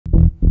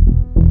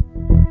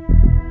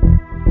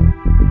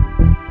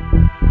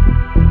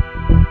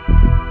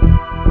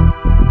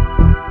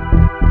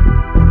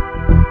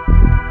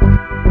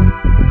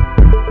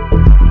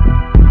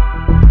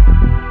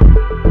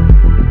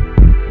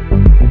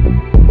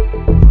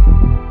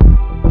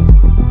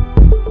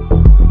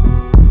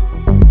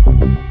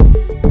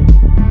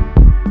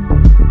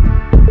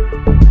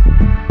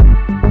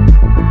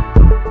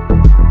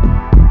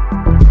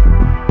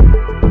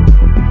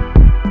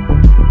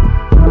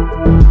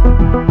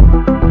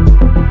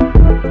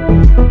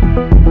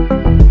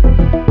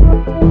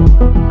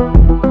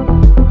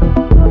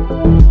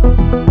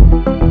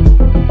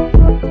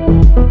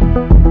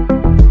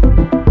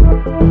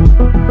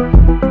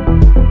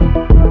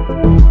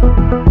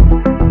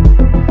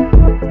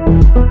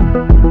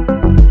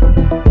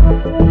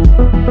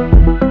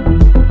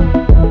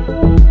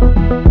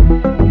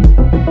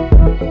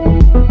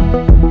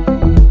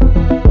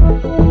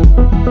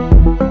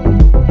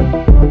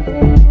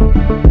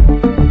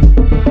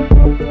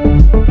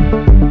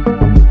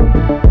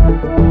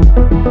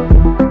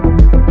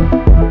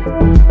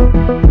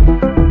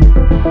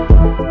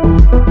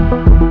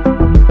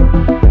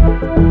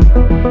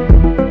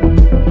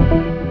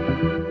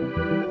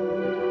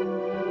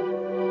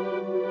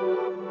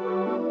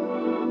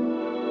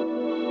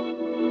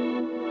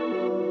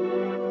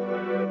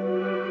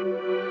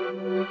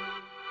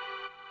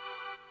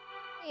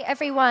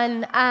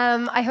Everyone,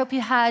 I hope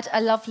you had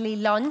a lovely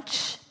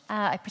lunch.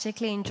 I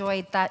particularly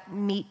enjoyed that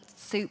meat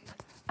soup.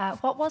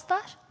 What was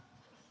that?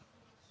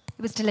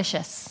 It was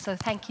delicious, so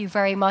thank you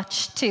very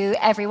much to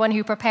everyone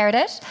who prepared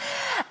it.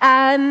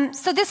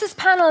 So this is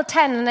panel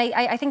 10, and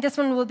I think this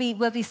one will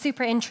be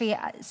super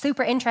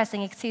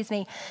interesting.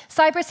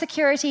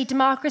 Cybersecurity,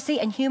 democracy,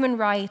 and human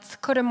rights.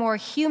 Could a more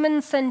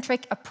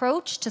human-centric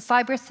approach to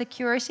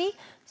cybersecurity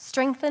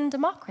strengthen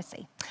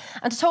democracy?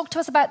 And to talk to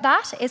us about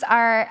that is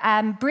our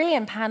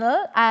brilliant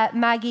panel,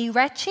 Megi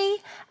Reçi,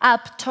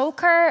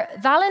 Toker,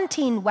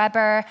 Valentin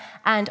Weber,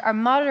 and our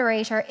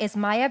moderator is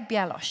Maja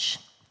Bjelos.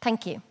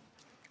 Thank you.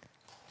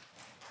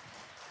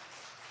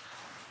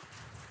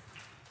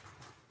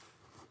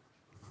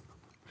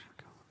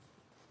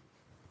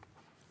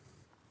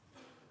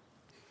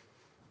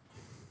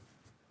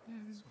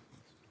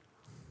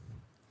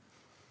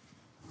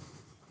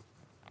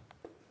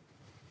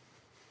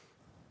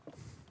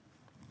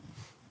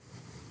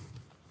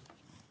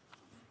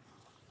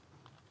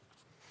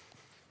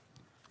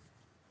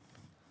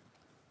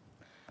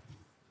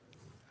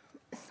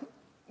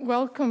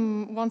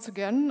 Welcome once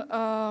again.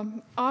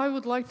 I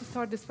would like to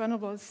start this panel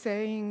by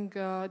saying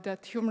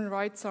that human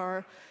rights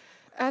are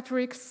at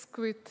risk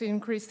with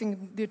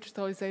increasing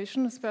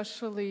digitalization,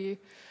 especially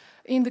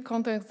in the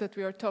context that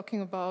we are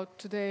talking about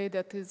today,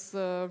 that is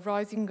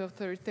rising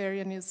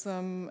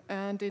authoritarianism,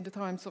 and in the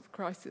times of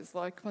crisis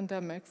like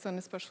pandemics and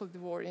especially the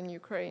war in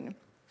Ukraine.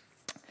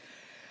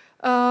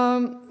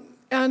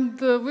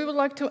 We would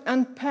like to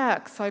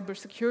unpack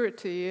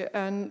cybersecurity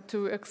and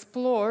to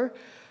explore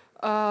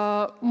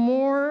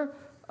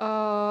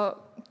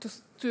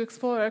to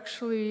explore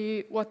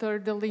actually what are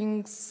the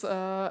links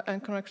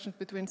and connections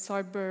between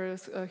cyber,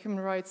 human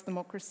rights,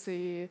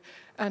 democracy,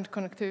 and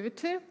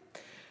connectivity.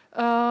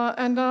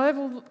 And I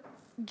will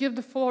give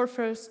the floor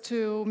first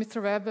to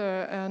Mr.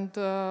 Weber and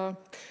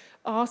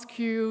ask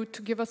you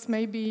to give us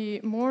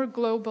maybe more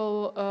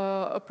global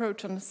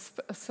approach and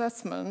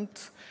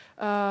assessment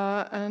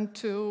and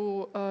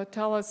to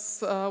tell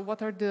us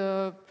what are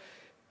the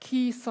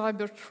key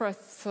cyber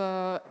threats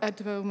at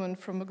the moment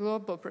from a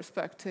global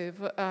perspective,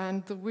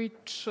 and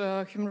which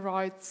human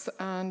rights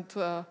and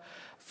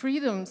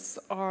freedoms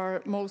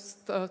are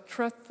most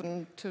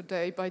threatened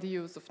today by the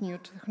use of new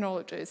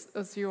technologies,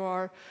 as you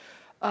are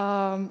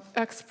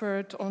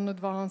expert on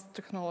advanced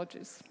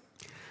technologies.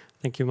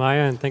 Thank you,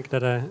 Maja, and thank you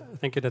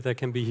that I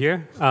can be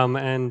here.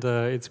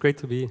 It's great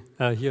to be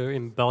here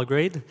in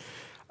Belgrade.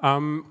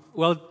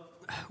 Well,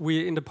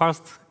 in the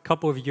past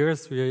couple of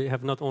years, we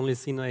have not only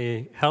seen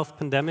a health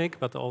pandemic,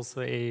 but also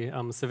a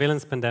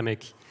surveillance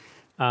pandemic.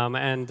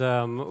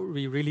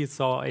 We really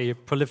saw a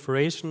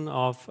proliferation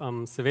of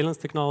surveillance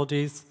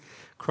technologies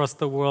across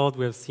the world.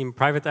 We have seen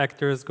private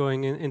actors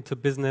going into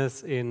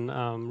business in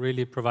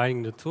really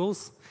providing the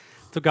tools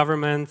to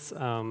governments.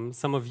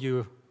 Some of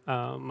you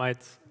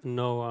might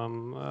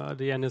know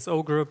the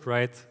NSO group,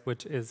 right,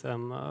 which is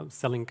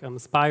selling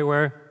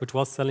spyware, which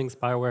was selling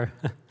spyware.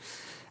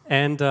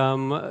 And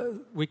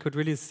we could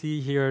really see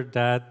here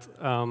that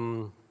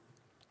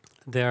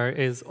there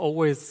is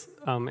always,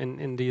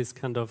 in these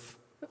kind of,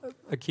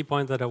 a key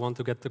point that I want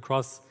to get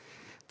across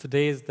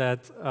today is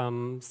that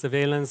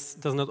surveillance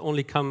does not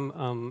only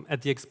come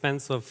at the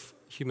expense of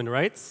human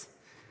rights,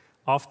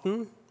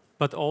 often,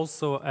 but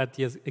also at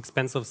the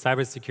expense of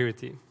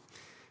cybersecurity.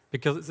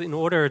 Because in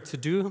order to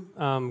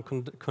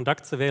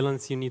conduct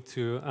surveillance, you need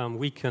to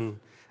weaken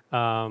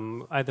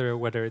either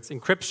whether it's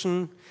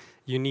encryption.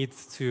 You need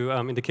to,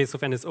 in the case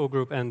of NSO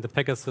Group and the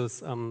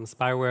Pegasus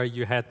spyware,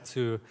 you had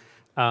to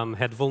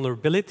had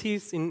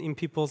vulnerabilities in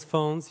people's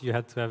phones. You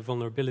had to have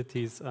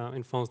vulnerabilities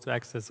in phones to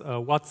access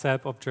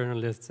WhatsApp of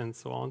journalists and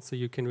so on. So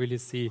you can really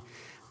see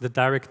the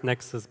direct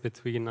nexus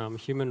between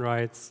human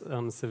rights,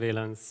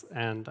 surveillance,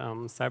 and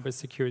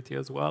cybersecurity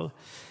as well.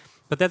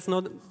 But that's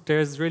not.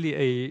 There's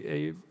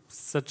really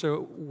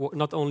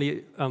not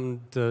only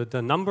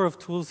the number of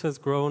tools has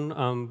grown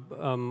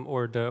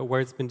or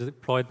where it's been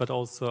deployed, but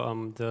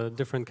also the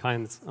different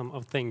kinds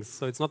of things.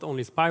 So it's not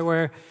only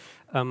spyware.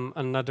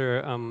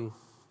 Another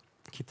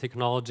key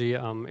technology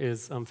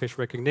is face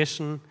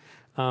recognition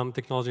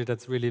technology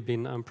that's really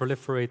been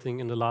proliferating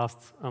in the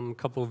last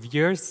couple of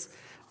years.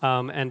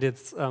 And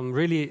it's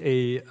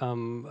really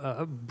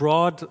a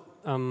broad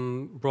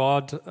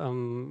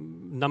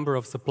number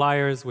of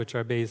suppliers which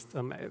are based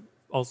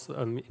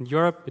also in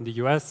Europe, in the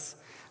US,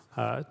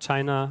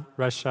 China,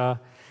 Russia.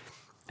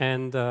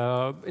 And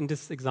in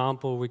this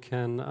example, we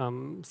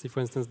can see,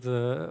 for instance,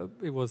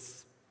 it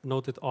was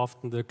noted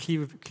often the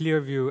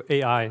Clearview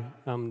AI.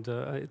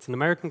 It's an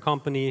American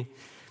company.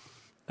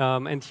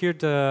 And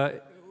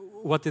here,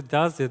 what it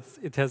does,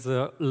 it has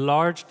a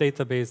large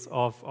database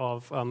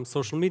of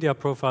social media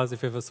profiles.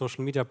 If you have a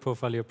social media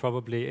profile, you're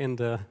probably in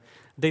the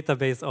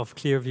database of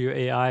Clearview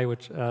AI,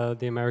 which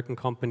the American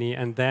company.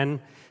 And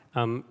then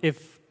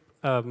if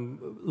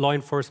law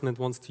enforcement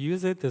wants to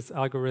use it, this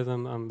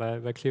algorithm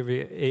by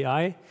Clearview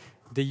AI,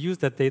 they use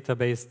that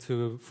database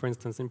to, for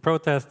instance, in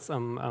protests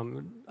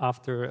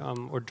after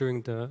or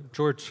during the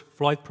George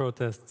Floyd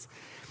protests,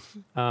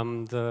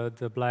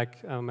 the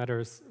Black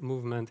Matters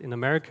movement in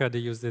America, they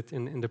used it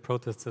in the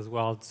protests as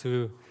well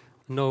to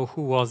know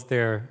who was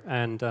there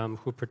and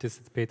who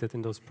participated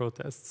in those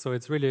protests. So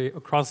it's really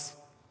across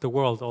the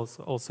world,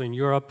 also in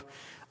Europe.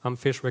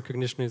 Face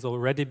recognition is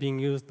already being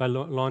used by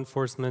law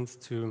enforcement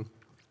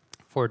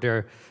for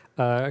their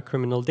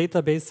criminal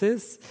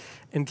databases.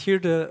 And here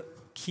the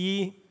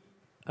key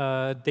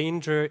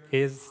danger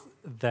is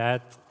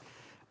that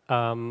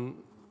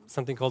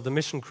something called the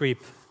mission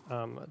creep.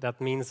 That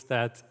means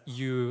that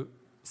you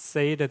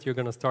say that you're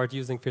going to start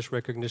using face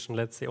recognition,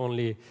 let's say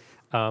only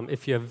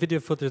if you have video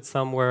footage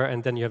somewhere,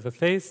 and then you have a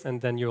face, and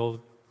then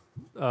you'll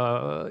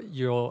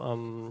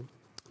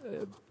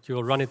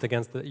run it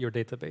against your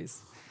database.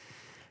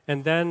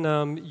 And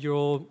then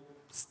you'll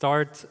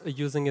start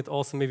using it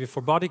also maybe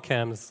for body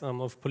cams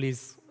of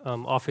police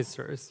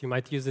officers. You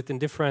might use it in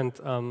different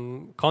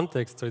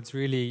contexts. So it's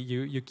really,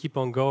 you keep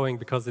on going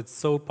because it's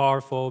so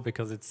powerful,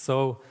 because it's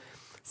so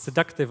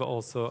seductive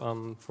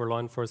also for law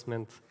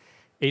enforcement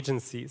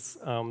agencies.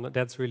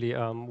 That's really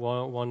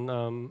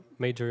one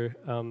major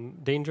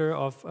danger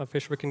of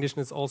facial recognition.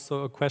 Is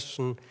also a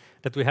question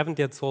that we haven't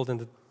yet solved, and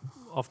that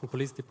often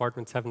police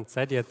departments haven't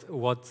said yet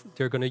what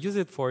they're going to use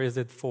it for. Is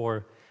it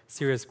for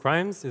serious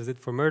crimes? Is it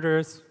for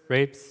murders,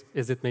 rapes?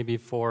 Is it maybe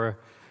for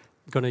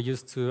going to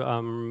use to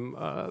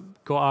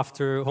go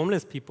after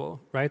homeless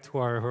people, right? Who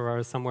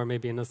are somewhere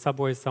maybe in a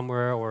subway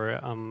somewhere, or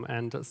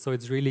and so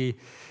it's really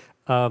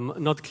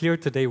not clear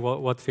today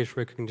what face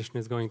recognition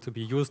is going to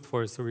be used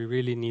for. So we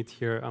really need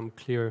here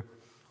clear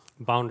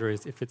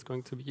boundaries if it's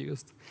going to be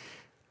used.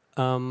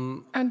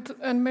 And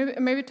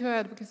maybe to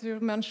add, because you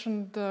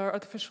mentioned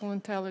artificial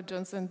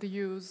intelligence and the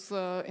use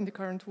in the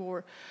current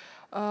war,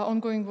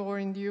 ongoing war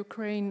in the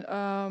Ukraine.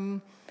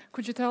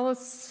 Could you tell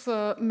us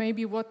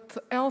maybe what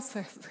else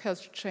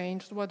has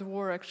changed, what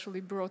war actually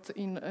brought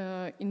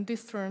in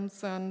these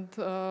terms, and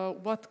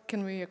what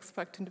can we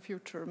expect in the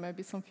future,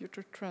 maybe some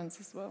future trends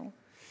as well?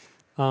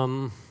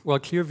 Well,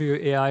 Clearview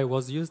AI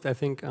was used, I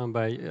think,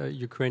 by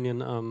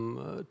Ukrainian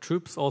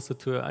troops also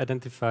to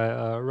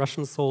identify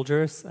Russian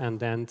soldiers, and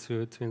then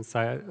to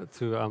say,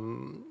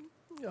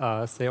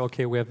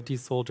 okay, we have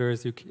these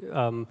soldiers.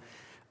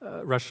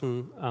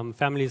 Russian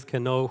families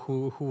can know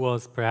who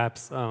was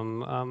perhaps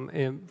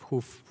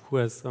who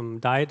has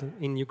died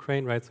in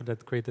Ukraine, right? So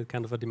that created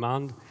kind of a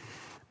demand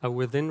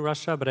within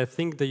Russia. But I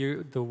think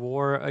the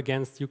war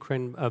against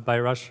Ukraine by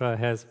Russia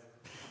has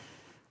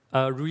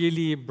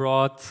really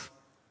brought,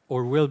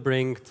 or will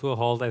bring to a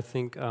halt, I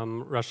think,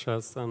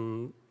 Russia's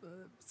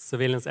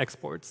surveillance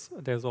exports.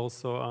 There's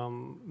also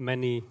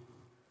many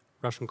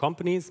Russian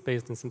companies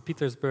based in St.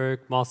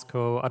 Petersburg,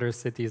 Moscow, other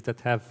cities that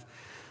have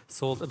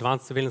sold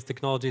advanced surveillance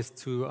technologies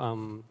to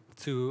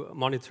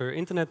monitor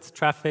internet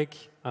traffic.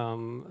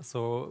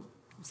 So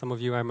some of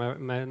you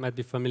might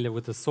be familiar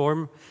with the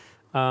SORM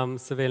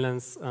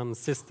surveillance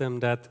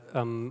system that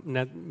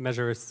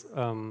measures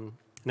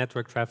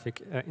network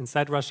traffic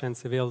inside Russia and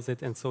surveils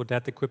it. And so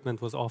that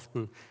equipment was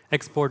often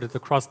exported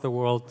across the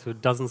world to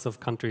dozens of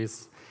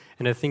countries.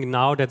 And I think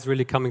now that's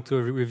really coming to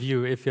a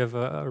review. If you have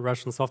a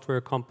Russian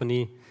software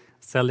company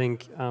selling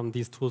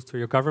these tools to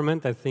your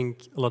government, I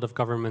think a lot of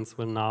governments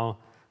will now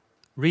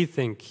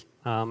rethink,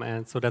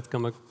 and so that's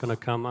going to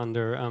come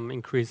under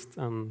increased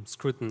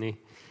scrutiny.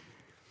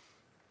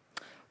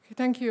 Okay,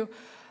 thank you.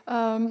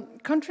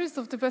 Countries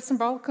of the Western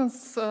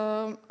Balkans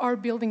are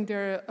building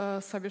their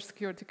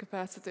cybersecurity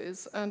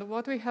capacities, and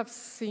what we have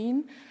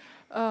seen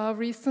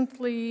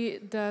recently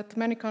that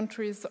many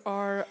countries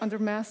are under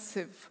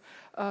massive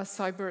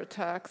cyber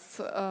attacks,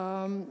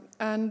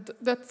 and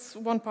that's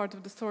one part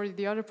of the story.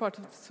 The other part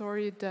of the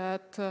story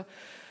that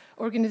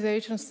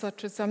organizations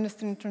such as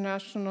Amnesty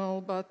International,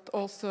 but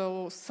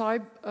also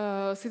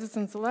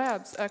Citizens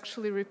Labs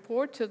actually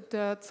reported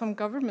that some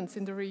governments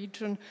in the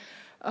region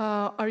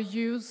are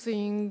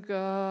using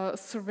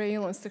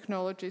surveillance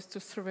technologies to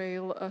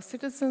surveil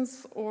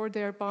citizens, or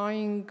they're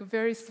buying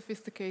very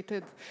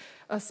sophisticated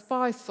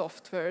spy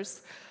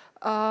softwares.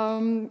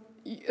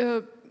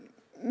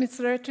 Ms.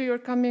 Reçi, you're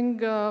coming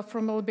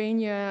from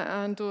Albania,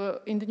 and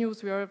in the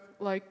news we are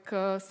like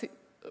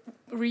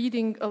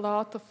reading a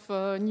lot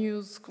of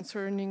news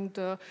concerning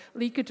the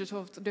leakages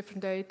of the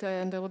different data,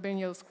 and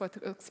Albania is quite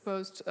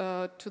exposed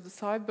to the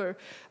cyber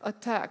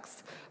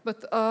attacks.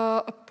 But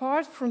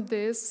apart from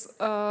this,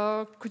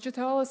 could you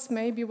tell us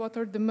maybe what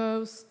are the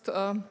most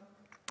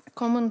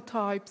common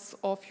types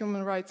of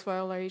human rights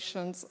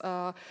violations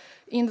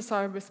in the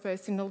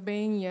cyberspace in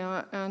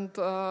Albania, and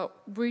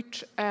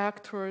which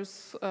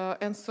actors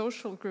and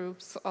social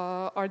groups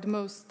are the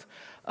most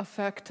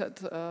affected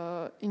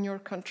in your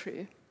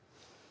country?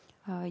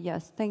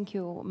 Yes, thank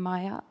you,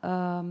 Maja.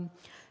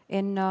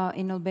 In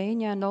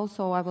Albania, and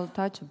also I will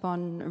touch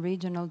upon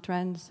regional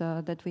trends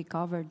that we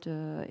covered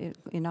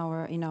in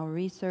our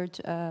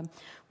research.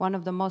 One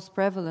of the most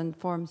prevalent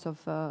forms of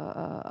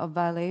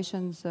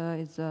violations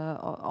is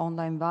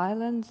online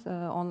violence.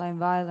 Online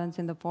violence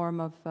in the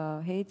form of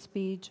hate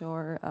speech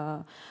or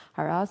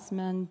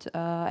harassment,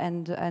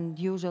 and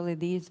usually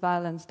these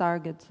violence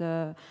targets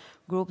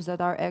groups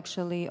that are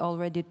actually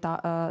already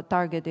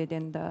targeted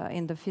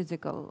in the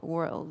physical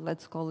world.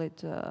 Let's call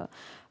it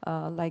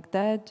like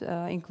that,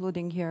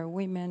 including here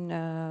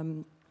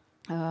women,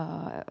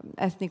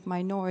 ethnic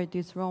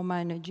minorities, Roma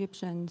and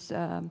Egyptians,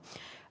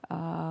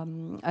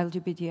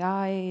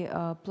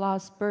 LGBTI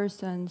plus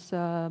persons,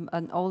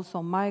 and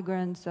also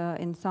migrants.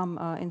 In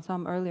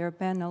some earlier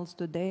panels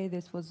today,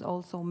 this was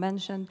also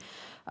mentioned.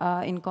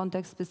 In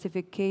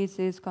context-specific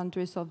cases,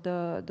 countries of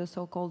the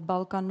so-called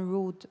Balkan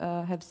route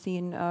have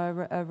seen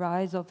a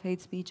rise of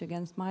hate speech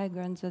against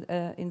migrants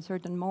in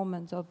certain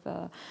moments of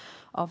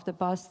the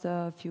past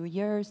few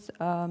years.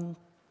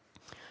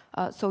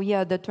 So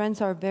yeah, the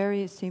trends are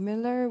very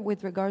similar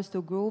with regards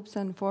to groups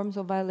and forms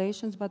of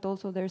violations, but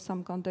also there's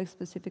some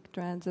context-specific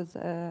trends,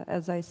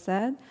 as I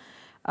said.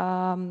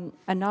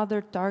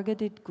 Another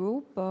targeted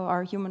group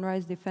are human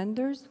rights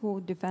defenders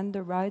who defend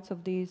the rights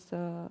of these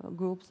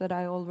groups that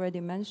I already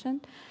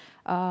mentioned.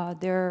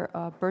 Their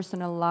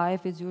personal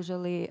life is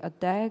usually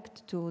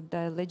attacked to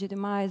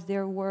delegitimize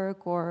their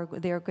work or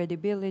their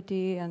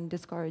credibility and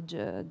discourage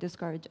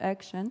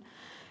action.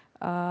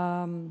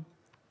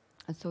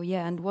 So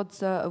yeah, and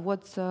what's a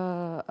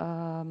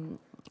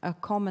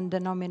common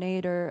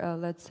denominator,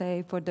 let's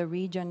say, for the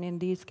region in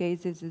these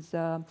cases is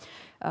the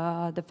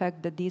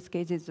fact that these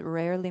cases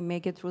rarely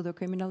make it through the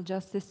criminal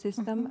justice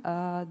system.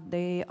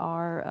 They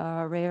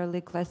are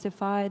rarely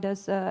classified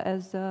as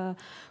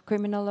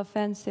criminal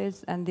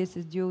offenses, and this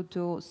is due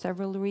to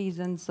several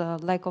reasons: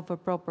 lack of a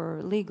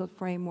proper legal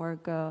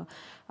framework,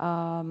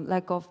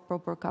 lack of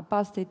proper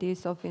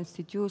capacities of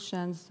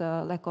institutions,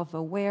 lack of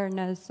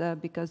awareness,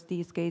 because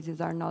these cases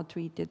are not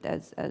treated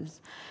as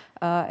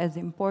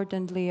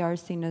importantly, are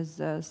seen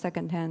as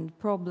second-hand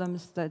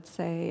problems, let's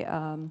say.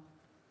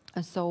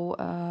 So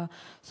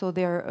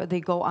they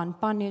go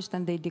unpunished,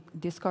 and they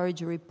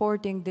discourage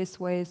reporting this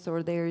way,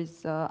 so there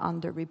is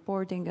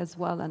under-reporting as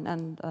well,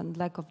 and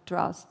lack of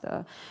trust.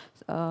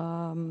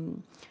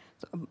 On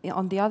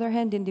the other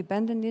hand,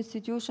 independent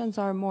institutions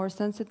are more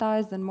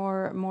sensitized and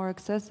more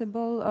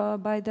accessible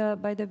by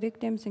the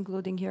victims,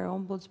 including here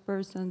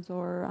ombudspersons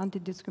or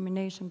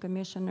anti-discrimination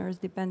commissioners,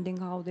 depending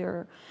how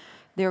they're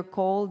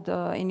called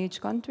in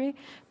each country.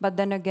 But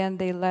then again,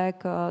 they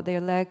lack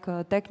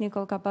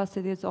technical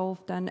capacities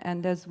often,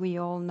 and as we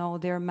all know,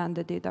 their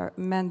mandates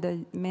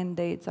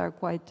are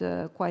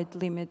quite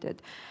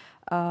limited.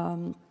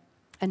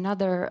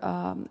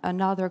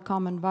 Another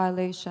common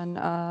violation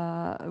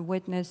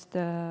witnessed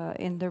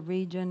in the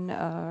region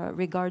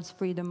regards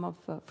freedom of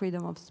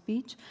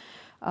speech.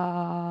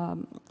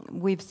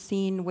 We've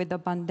seen with the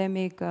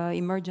pandemic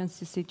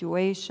emergency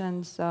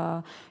situations.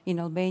 In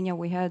Albania,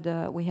 we had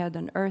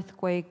an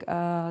earthquake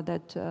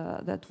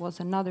that was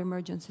another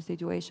emergency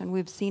situation.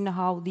 We've seen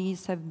how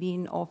these have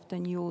been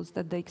often used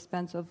at the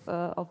expense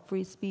of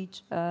free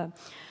speech.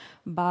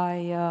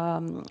 By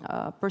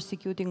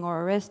persecuting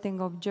or arresting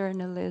of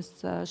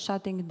journalists,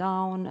 shutting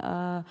down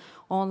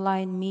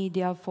online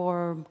media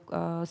for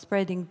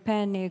spreading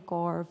panic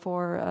or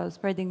for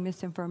spreading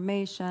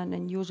misinformation,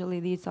 and usually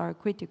these are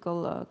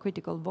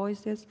critical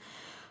voices.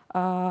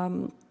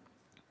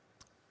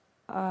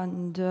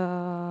 And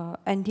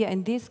yeah,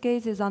 in these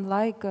cases,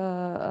 unlike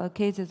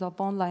cases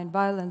of online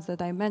violence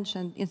that I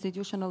mentioned,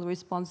 institutional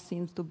response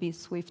seems to be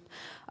swift.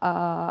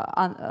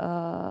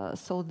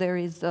 So there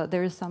is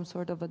some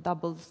sort of a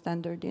double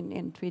standard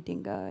in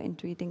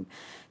treating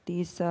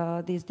these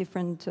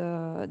different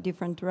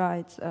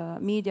rights.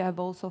 Media have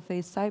also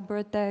faced cyber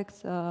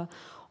attacks.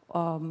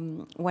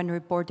 When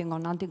reporting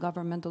on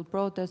anti-governmental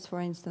protests,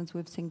 for instance,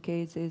 we've seen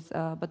cases,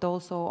 but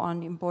also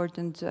on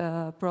important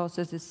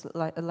processes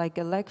like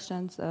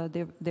elections.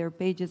 Their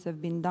pages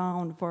have been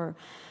down for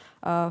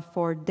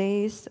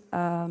days.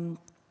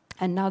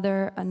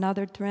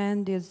 Another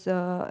trend is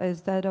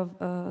that of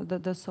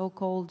the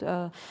so-called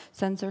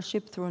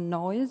censorship through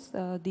noise.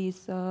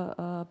 These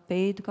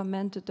paid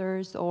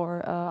commentators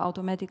or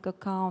automatic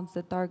accounts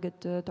that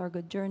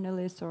target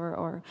journalists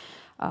or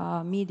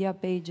media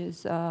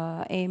pages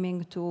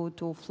aiming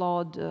to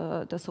flood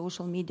the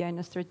social media in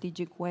a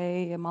strategic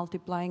way,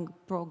 multiplying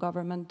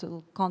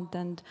pro-governmental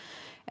content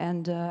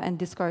and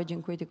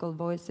discouraging critical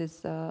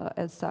voices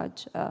as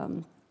such.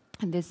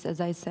 And this, as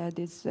I said,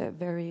 is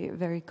very,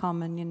 very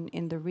common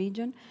in the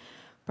region.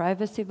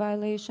 Privacy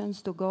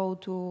violations, to go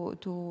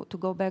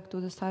back to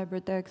the cyber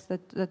attacks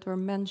that were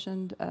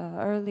mentioned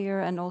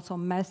earlier, and also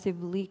massive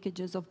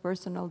leakages of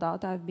personal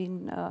data have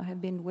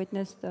been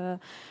witnessed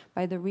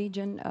by the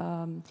region.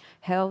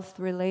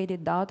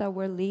 Health-related data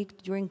were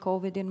leaked during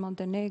COVID in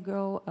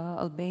Montenegro.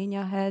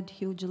 Albania had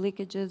huge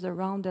leakages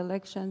around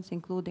elections,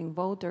 including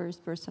voters'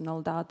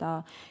 personal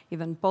data,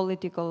 even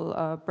political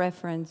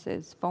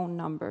preferences, phone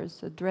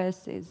numbers,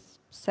 addresses,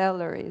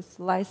 salaries,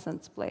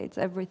 license plates,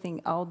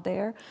 everything out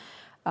there.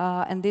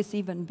 And this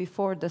even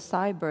before the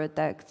cyber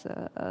attacks.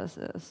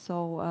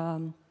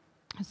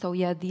 So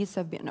yeah, these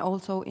have been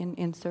also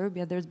in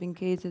Serbia. There's been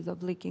cases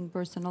of leaking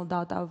personal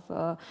data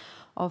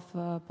of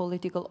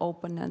political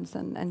opponents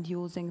and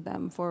using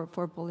them for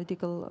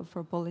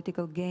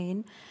political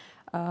gain.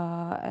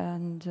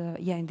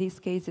 Yeah, in these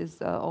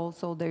cases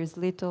also there is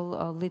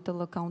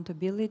little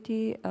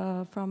accountability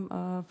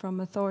from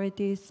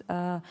authorities,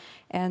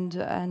 and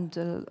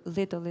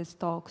little is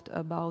talked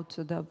about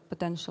the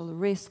potential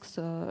risks,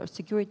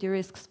 security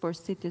risks for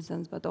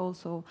citizens, but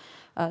also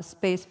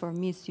space for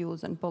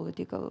misuse and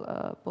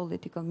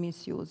political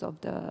misuse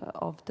of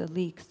the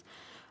leaks.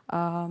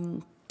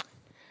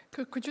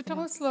 Could you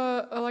tell us,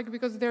 like,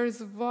 because there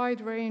is a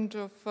wide range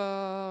of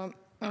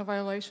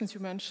violations you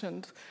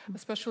mentioned,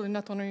 especially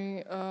not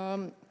only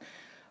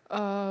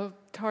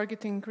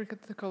targeting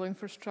critical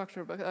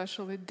infrastructure, but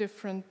actually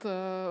different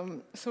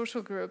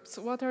social groups.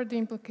 What are the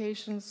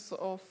implications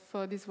of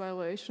these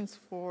violations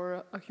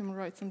for human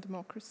rights and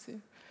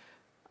democracy?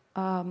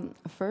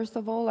 First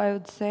of all, I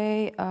would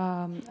say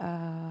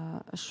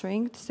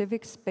shrink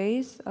civic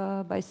space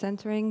by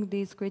centering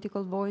these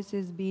critical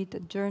voices, be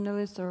it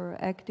journalists or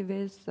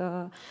activists,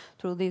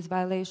 through these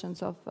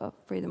violations of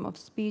freedom of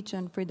speech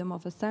and freedom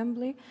of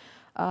assembly.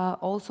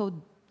 Also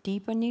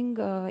deepening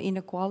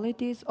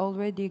inequalities,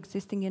 already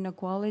existing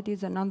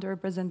inequalities and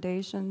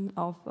underrepresentation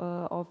of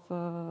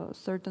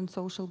certain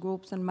social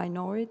groups and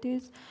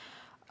minorities.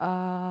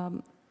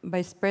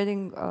 By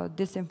spreading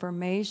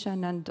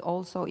disinformation and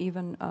also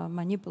even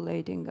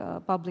manipulating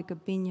public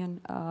opinion,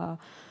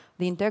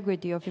 the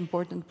integrity of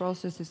important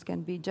processes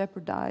can be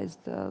jeopardized.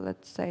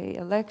 Let's say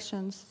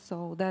elections,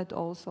 so that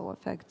also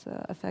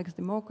affects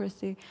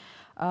democracy.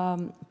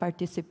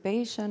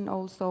 Participation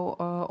also,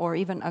 or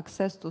even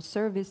access to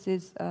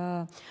services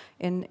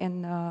in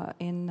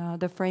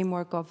the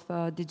framework of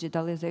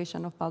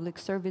digitalization of public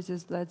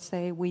services. Let's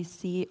say we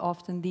see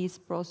often these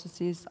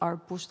processes are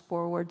pushed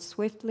forward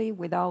swiftly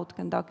without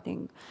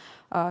conducting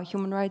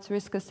human rights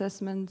risk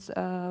assessments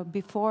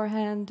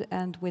beforehand,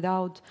 and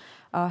without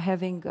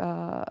having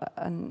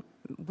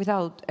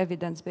without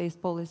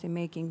evidence-based policy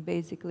making,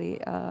 basically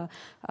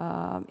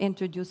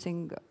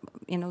introducing.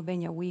 In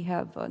Albania, we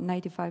have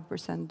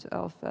 95%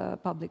 of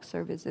public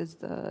services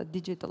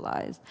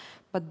digitalized,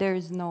 but there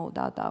is no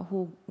data.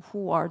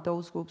 Who are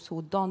those groups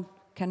who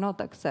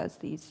cannot access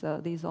these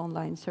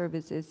online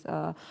services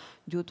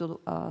due to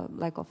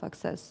lack of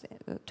access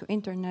to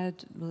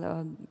internet,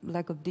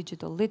 lack of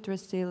digital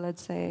literacy,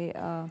 let's say.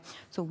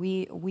 So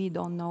we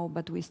don't know,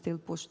 but we still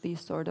push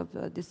this sort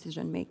of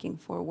decision making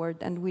forward,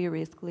 and we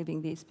risk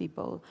leaving these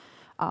people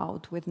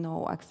out with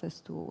no access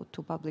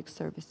to public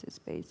services,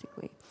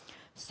 basically.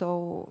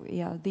 So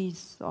yeah,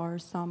 these are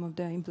some of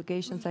the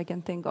implications I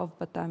can think of,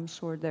 but I'm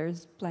sure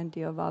there's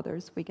plenty of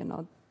others we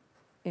cannot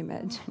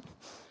imagine.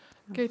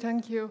 Okay,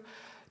 thank you.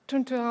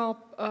 Turn to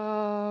help.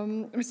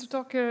 Mr.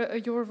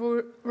 Toker, your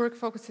work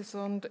focuses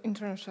on the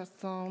internet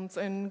shutdowns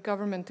and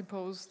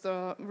government-imposed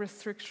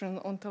restriction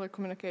on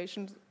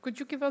telecommunications. Could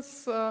you give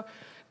us,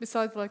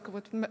 besides like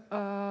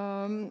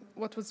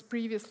what was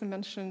previously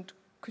mentioned,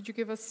 could you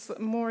give us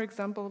more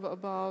examples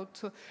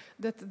about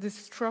the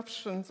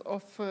disruptions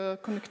of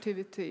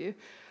connectivity,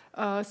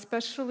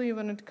 especially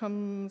when it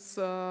comes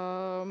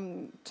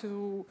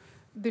to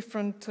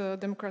different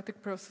democratic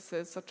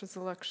processes, such as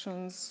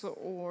elections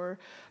or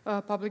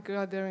public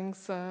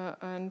gatherings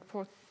and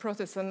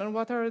protests, and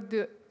what are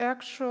the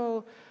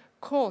actual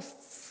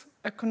costs,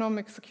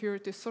 economic,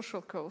 security,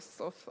 social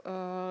costs of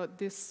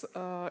these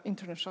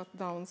internet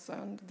shutdowns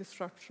and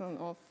disruption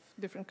of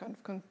different kinds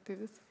of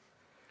connectivities?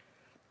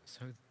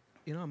 So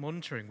in our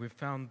monitoring, we've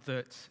found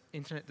that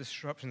internet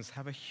disruptions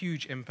have a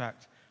huge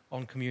impact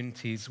on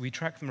communities. We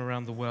track them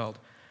around the world.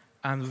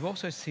 And we've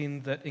also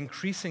seen that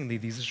increasingly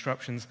these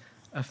disruptions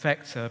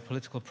affect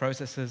political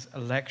processes,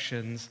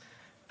 elections,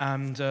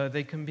 and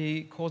they can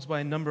be caused by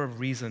a number of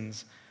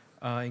reasons,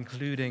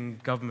 including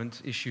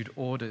government-issued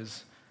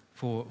orders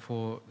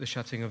for the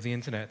shutting of the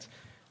internet.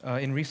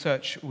 In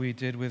research we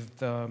did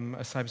with a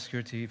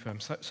cybersecurity firm,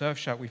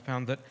 Surfshark, we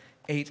found that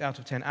 8 out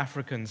of 10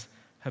 Africans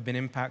have been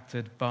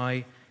impacted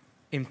by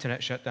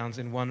internet shutdowns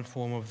in one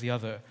form or the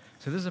other.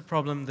 So this is a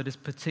problem that is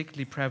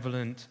particularly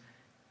prevalent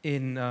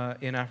in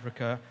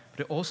Africa, but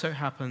it also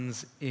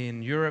happens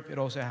in Europe, it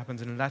also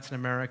happens in Latin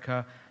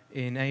America,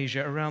 in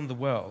Asia, around the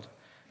world.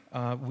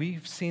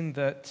 We've seen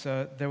that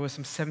there were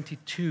some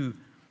 72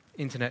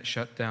 internet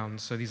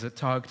shutdowns, so these are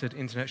targeted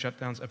internet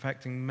shutdowns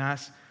affecting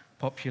mass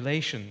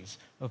populations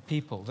of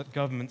people that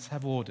governments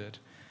have ordered.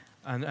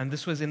 And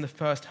this was in the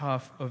first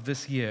half of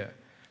this year,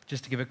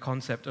 just to give a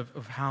concept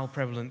of how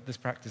prevalent this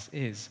practice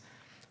is.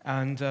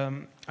 And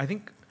I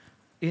think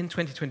in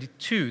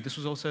 2022, this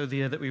was also the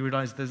year that we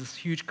realized there's this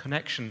huge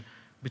connection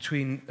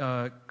between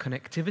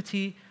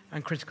connectivity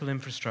and critical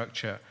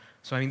infrastructure.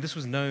 So I mean, this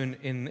was known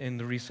in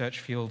the research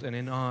field and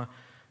in our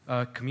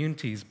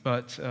communities,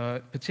 but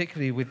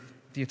particularly with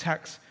the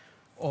attacks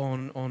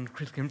on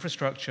critical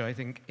infrastructure, I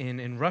think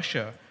in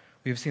Russia,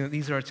 we've seen that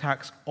these are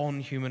attacks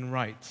on human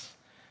rights.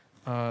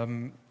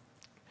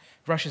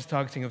 Russia's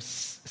targeting of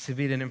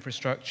civilian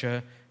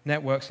infrastructure,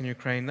 networks in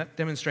Ukraine, that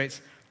demonstrates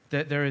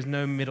that there is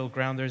no middle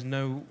ground, there is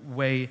no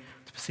way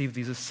to perceive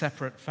these as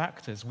separate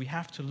factors. We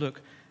have to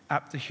look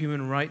at the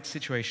human rights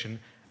situation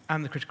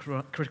and the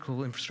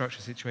critical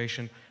infrastructure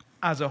situation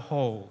as a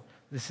whole.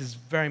 This is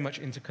very much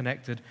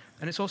interconnected,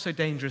 and it's also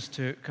dangerous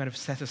to kind of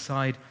set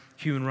aside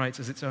human rights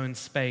as its own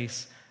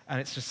space, and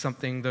it's just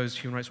something those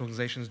human rights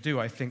organizations do.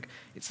 I think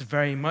it's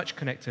very much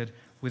connected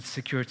with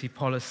security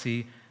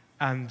policy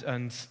and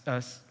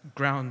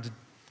ground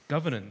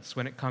governance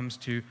when it comes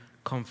to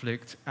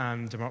conflict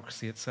and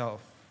democracy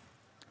itself.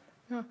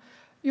 Yeah.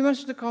 You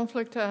mentioned the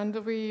conflict, and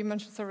we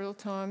mentioned several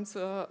times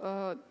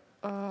the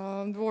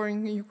war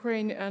in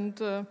Ukraine,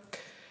 and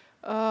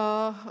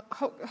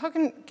how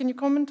can you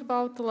comment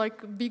about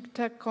like big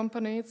tech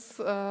companies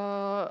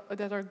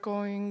that are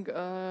going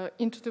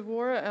into the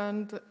war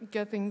and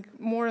getting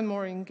more and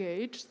more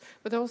engaged,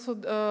 but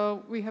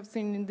also we have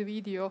seen in the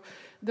video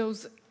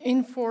those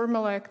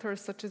informal actors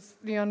such as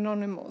the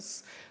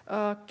Anonymous.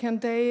 Can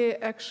they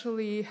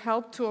actually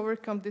help to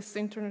overcome these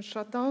internet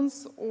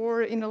shutdowns,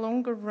 or in a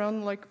longer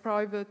run, like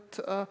private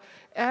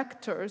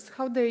actors,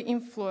 how they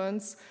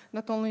influence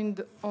not only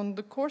on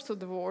the course of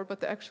the war,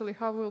 but actually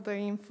how will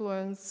they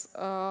influence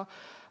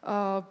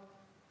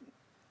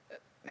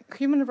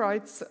human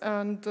rights,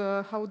 and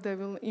how they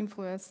will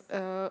influence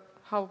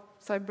how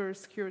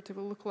cybersecurity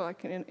will look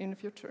like in the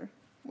future?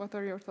 What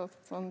are your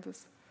thoughts on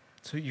this?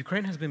 So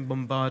Ukraine has been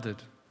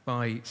bombarded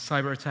by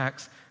cyber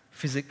attacks,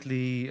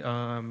 physically,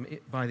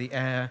 by the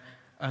air,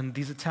 and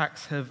these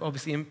attacks have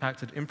obviously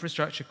impacted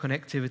infrastructure,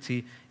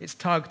 connectivity. It's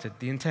targeted.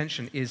 The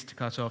intention is to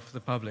cut off the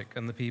public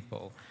and the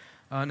people.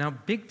 Now,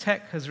 big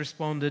tech has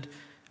responded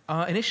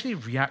initially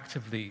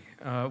reactively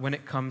when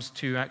it comes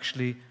to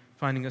actually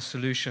finding a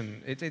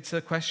solution. It's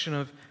a question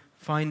of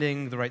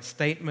finding the right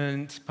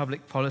statement,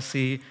 public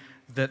policy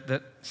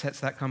that sets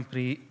that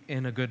company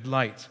in a good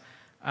light.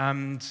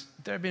 And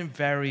there have been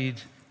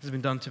this has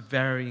been done to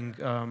varying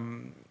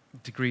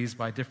degrees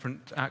by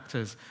different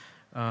actors.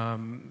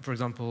 For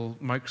example,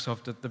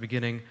 Microsoft at the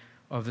beginning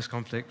of this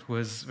conflict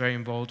was very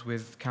involved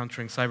with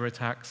countering cyber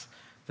attacks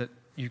that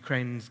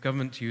Ukraine's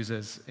government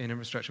uses in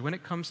infrastructure. When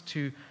it comes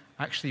to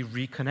actually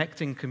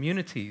reconnecting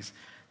communities,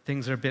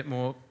 things are a bit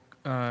more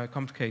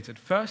complicated.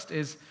 First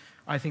is,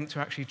 I think, to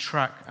actually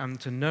track and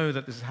to know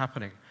that this is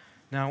happening.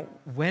 Now,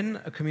 when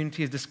a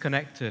community is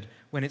disconnected,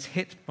 when it's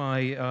hit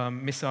by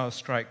missile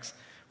strikes,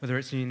 whether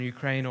it's in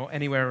Ukraine or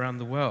anywhere around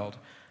the world,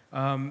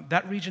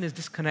 that region is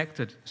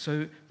disconnected.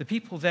 So the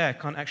people there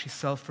can't actually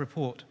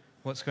self-report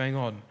what's going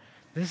on.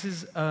 This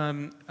is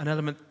an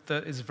element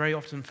that is very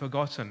often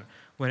forgotten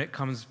when it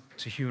comes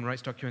to human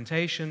rights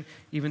documentation,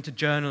 even to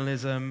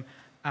journalism,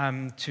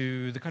 and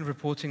to the kind of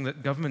reporting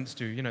that governments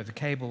do, you know, the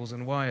cables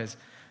and wires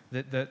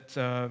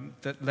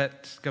that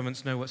let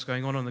governments know what's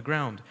going on the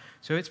ground.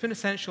 So it's been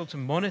essential to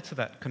monitor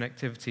that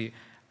connectivity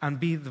and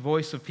be the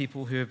voice of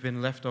people who have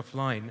been left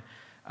offline.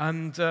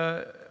 And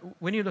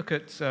when you look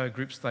at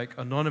groups like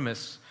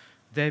Anonymous,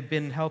 they've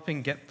been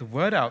helping get the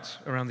word out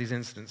around these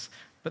incidents,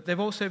 but they've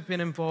also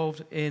been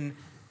involved in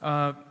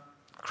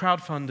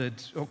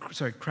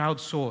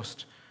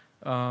crowdsourced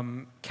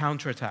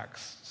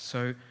counterattacks.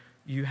 So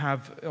you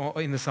have,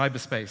 in the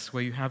cyberspace,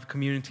 where you have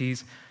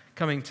communities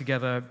coming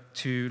together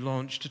to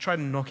try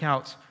to knock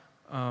out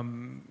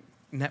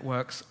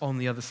networks on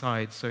the other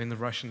side, so in the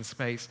Russian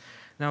space.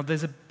 Now,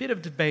 there's a bit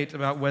of debate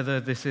about whether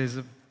this is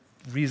a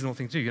reasonable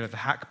thing to do, you know, the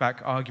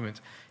hackback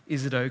argument.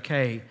 Is it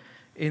okay?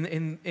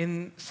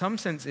 In some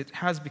sense, it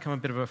has become a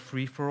bit of a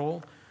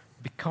free-for-all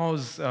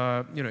because,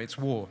 you know, it's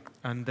war,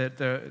 and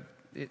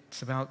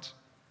it's about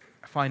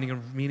finding a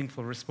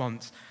meaningful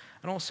response,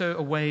 and also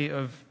a way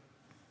of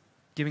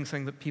giving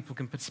something that people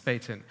can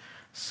participate in.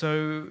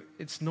 So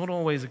it's not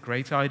always a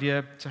great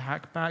idea to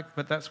hack back,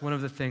 but that's one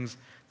of the things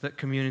that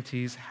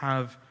communities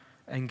have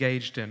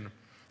engaged in.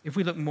 If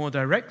we look more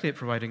directly at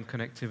providing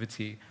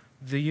connectivity,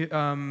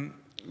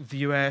 the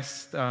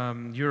US,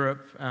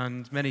 Europe,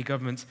 and many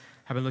governments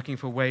have been looking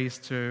for ways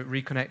to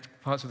reconnect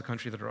parts of the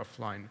country that are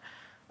offline.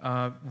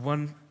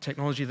 One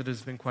technology that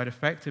has been quite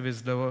effective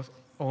is low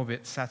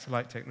orbit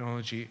satellite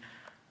technology.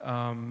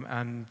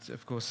 And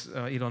of course,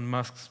 Elon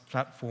Musk's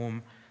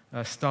platform,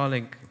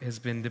 Starlink, has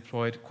been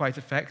deployed quite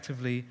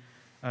effectively,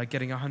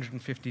 getting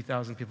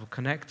 150,000 people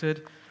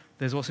connected.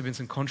 There's also been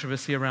some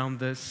controversy around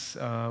this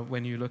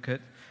when you look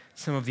at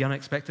some of the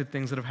unexpected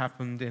things that have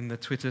happened in the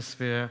Twitter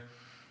sphere,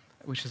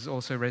 which has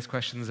also raised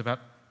questions about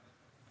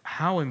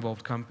how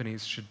involved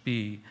companies should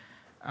be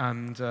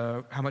and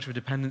how much of a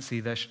dependency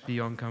there should be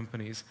on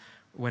companies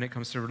when it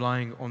comes to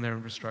relying on their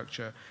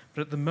infrastructure.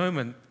 But at the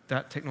moment,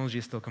 that technology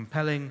is still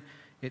compelling.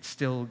 It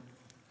still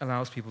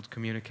allows people to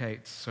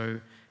communicate. So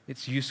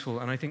it's useful.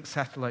 And I think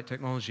satellite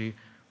technology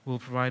will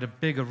provide a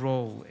bigger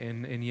role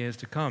in years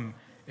to come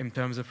in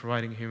terms of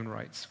providing human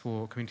rights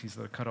for communities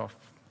that are cut off.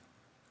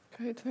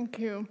 Okay, thank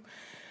you.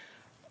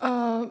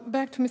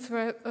 Back to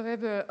Mr.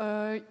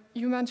 Weber,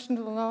 you mentioned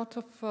a lot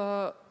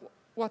of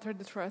what are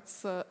the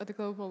threats at the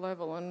global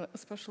level, and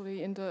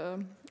especially in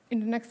the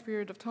next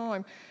period of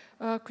time.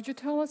 Could you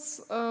tell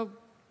us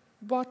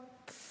what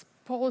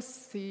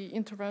policy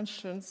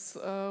interventions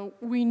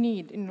we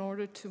need in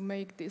order to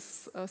make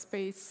this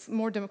space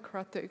more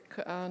democratic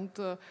and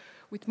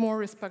with more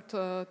respect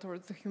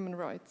towards the human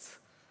rights?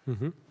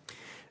 Mm-hmm.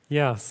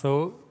 Yeah,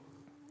 so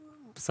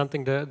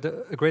something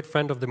a great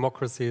friend of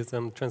democracy is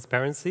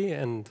transparency,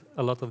 and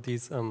a lot of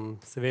these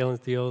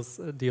surveillance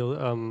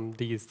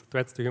these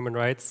threats to human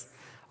rights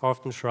are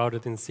often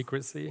shrouded in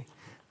secrecy.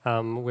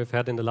 We've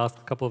had in the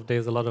last couple of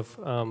days a lot of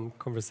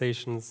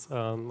conversations,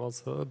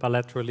 also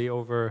bilaterally,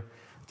 over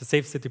the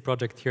Safe City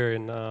project here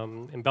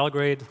in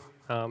Belgrade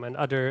and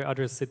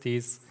other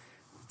cities.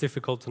 It's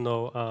difficult to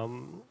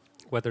know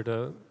whether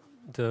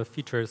the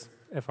features,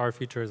 FR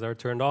features, are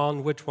turned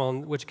on,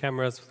 which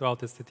cameras throughout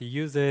the city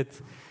use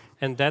it,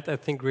 and that I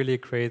think really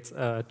creates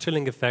a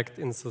chilling effect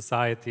in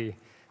society.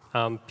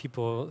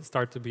 People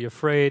start to be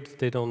afraid.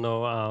 They don't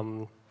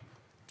know.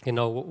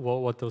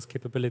 What those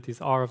capabilities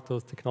are of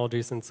those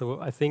technologies. And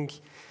so I think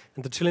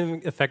the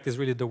chilling effect is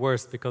really the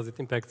worst because it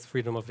impacts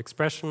freedom of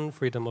expression,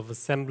 freedom of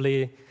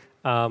assembly,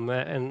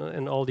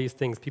 and all these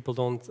things. People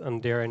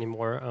don't dare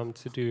anymore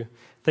to do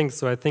things.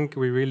 So I think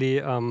we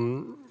really,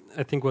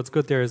 I think what's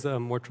good there is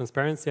more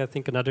transparency. I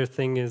think another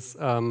thing is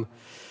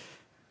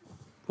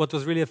what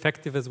was really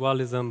effective as well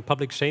is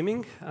public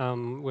shaming.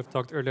 We've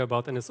talked earlier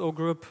about NSO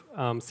Group.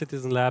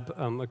 Citizen Lab,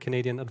 a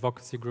Canadian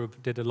advocacy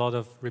group, did a lot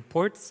of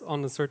reports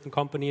on a certain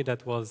company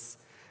that was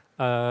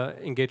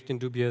engaged in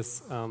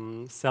dubious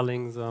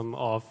sellings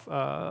of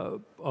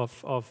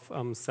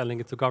selling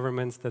it to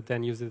governments that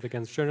then use it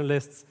against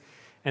journalists.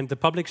 And the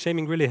public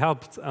shaming really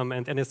helped,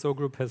 and NSO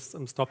Group has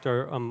stopped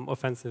our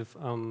offensive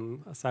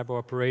cyber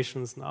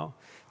operations now.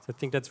 So I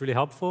think that's really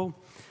helpful.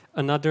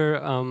 Another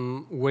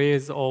way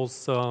is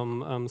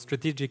also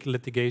strategic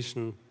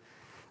litigation.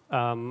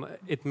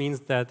 It means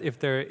that if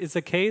there is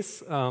a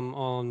case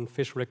on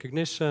facial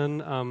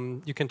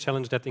recognition, you can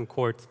challenge that in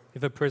court.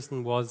 If a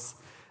person was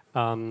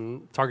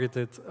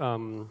targeted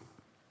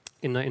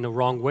in a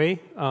wrong way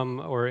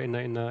or in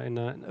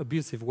an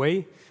abusive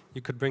way,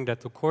 you could bring that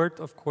to court,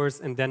 of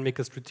course, and then make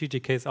a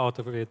strategic case out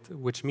of it,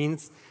 which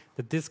means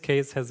that this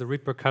case has a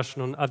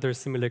repercussion on other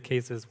similar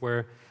cases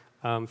where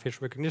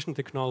facial recognition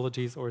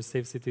technologies or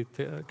safe city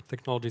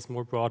technologies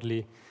more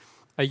broadly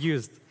are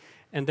used.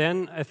 And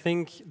then I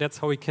think that's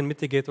how we can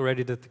mitigate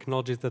already the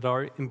technologies that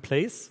are in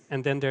place.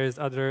 And then there is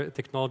other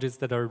technologies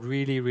that are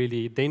really,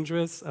 really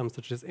dangerous,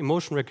 such as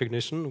emotion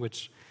recognition,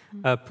 which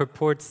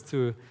purports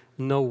to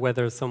know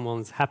whether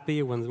someone's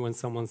happy when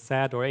someone's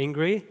sad or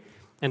angry.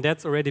 And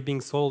that's already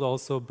being sold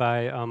also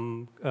by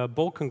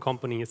Balkan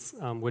companies,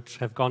 which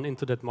have gone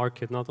into that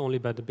market, not only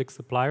by the big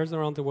suppliers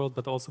around the world,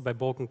 but also by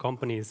Balkan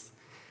companies.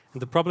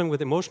 And the problem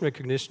with emotion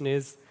recognition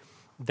is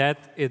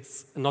that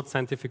it's not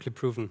scientifically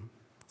proven.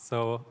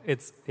 So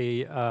it's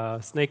a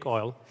snake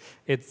oil.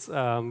 It's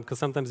because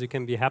sometimes you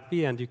can be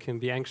happy and you can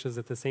be anxious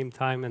at the same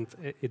time, and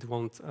it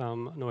won't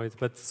know it.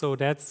 But so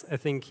that's, I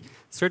think,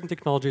 certain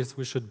technologies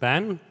we should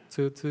ban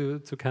to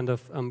kind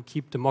of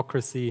keep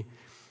democracy,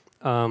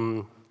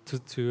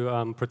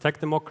 to protect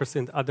democracy,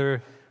 and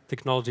other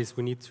technologies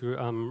we need to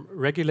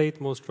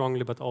regulate more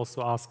strongly, but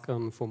also ask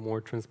for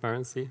more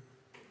transparency.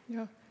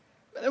 Yeah.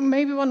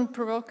 Maybe one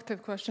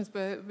provocative question,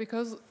 but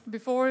because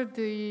before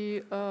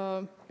the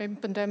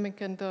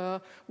pandemic and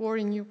the war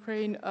in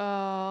Ukraine,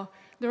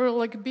 there were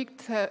like a big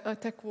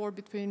tech war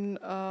between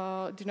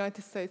the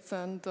United States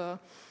and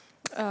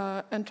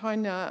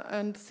China.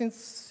 And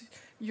since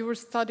you were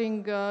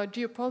studying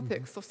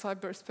geopolitics of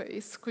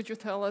cyberspace, could you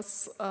tell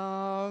us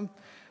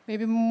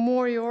maybe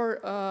more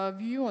your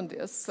view on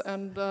this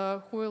and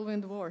who will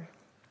win the war?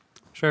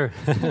 Sure.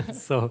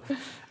 So.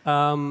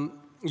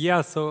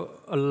 Yeah, so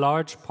a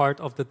large part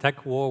of the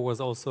tech war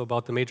was also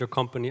about the major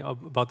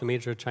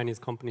Chinese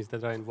companies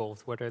that are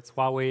involved, whether it's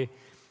Huawei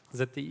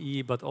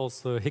ZTE, but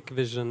also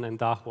Hikvision and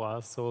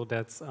Dahua. So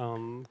that's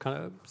kind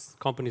of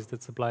companies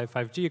that supply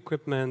 5G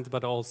equipment,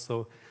 but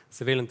also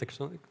surveillance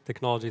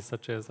technologies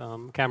such as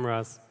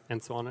cameras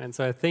and so on. And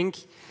so I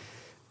think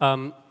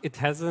it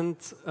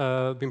hasn't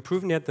been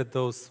proven yet that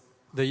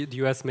the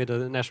US made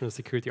a national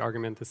security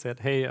argument that said,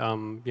 hey,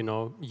 you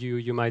know,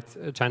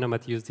 China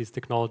might use these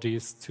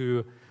technologies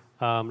to,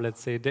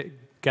 let's say,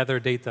 gather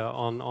data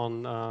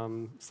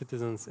on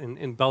citizens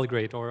in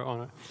Belgrade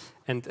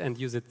and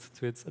use it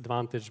to its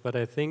advantage. But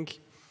I think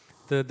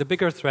the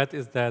bigger threat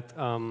is that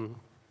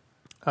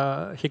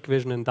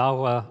Hikvision and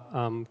Dahua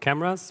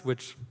cameras,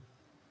 which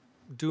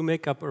do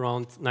make up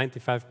around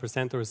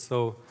 95% or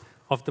so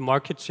of the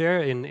market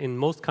share in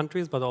most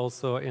countries, but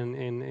also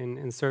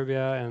in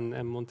Serbia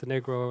and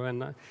Montenegro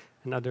and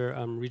other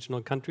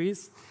regional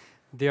countries,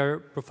 they are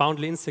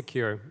profoundly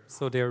insecure.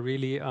 So they are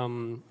really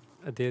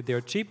they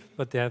are cheap,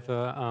 but they have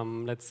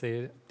let's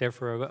say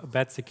therefore a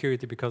bad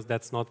security because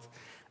that's not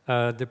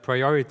the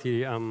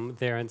priority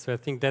there. And so I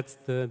think that's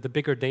the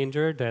bigger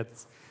danger,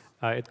 that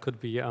it could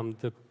be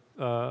the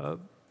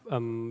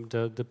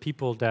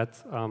people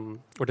that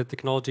or the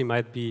technology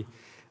might be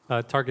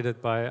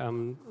targeted by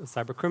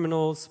cyber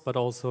criminals, but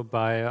also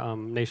by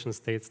nation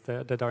states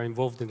that are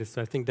involved in this.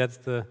 So I think that's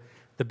the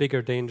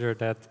bigger danger,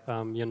 that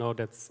you know,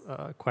 that's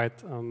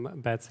quite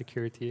bad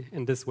security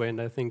in this way.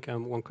 And I think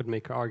one could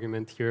make an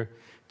argument here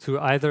to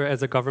either,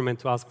 as a government,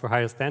 to ask for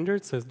higher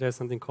standards. So there's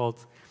something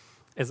called,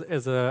 as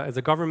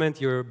a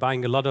government, you're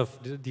buying a lot of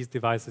these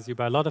devices. You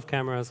buy a lot of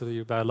cameras, or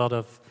you buy a lot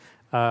of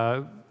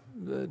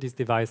these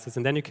devices,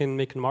 and then you can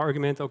make an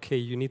argument. Okay,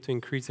 you need to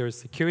increase your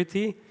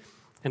security.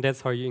 And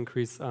that's how you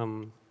increase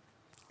the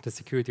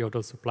security of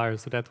those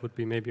suppliers. So that would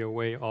be maybe a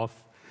way of,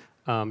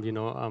 you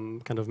know,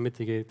 kind of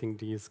mitigating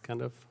these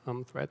kind of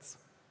threats.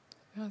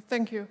 Yeah,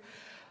 thank you.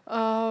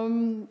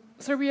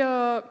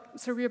 Serbia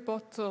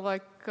bought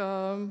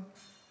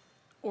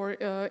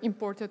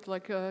imported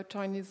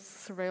Chinese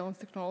surveillance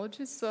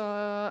technologies,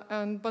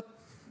 but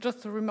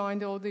just to remind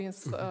the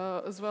audience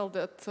as well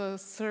that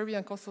Serbia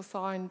and Kosovo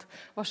signed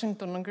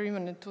Washington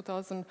Agreement in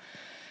 2020,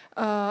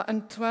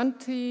 and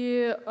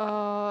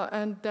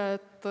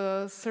that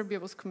Serbia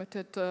was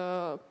committed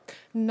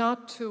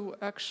not to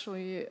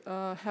actually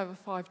have a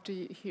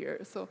 5G here.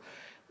 So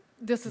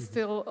this is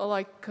still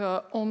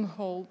on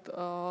hold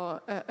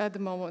at the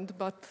moment,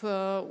 but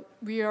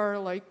we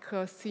are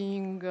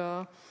seeing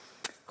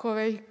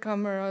Huawei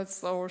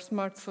cameras or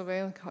smart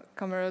surveillance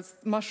cameras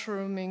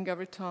mushrooming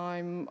every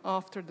time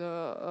after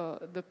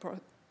the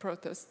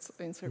protests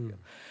in Serbia.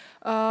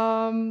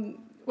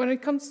 When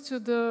it comes to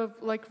the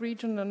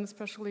region and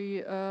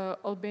especially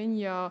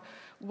Albania,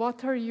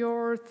 what are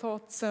your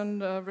thoughts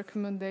and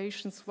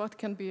recommendations? What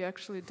can be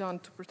actually done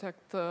to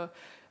protect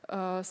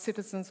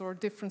citizens or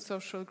different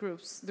social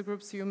groups? The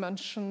groups you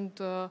mentioned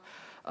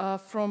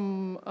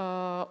from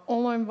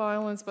online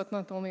violence, but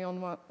not only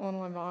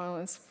online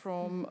violence,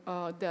 from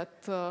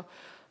that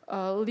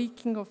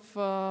leaking of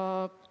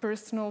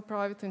personal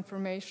private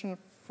information,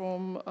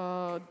 from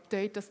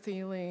data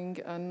stealing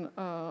and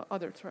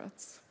other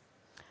threats.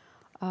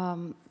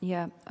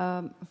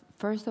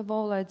 First of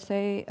all, I'd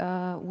say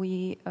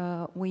we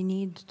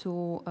need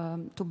to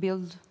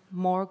build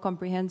more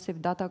comprehensive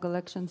data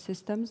collection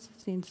systems,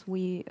 since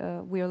we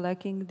are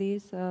lacking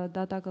these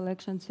data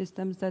collection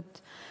systems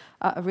that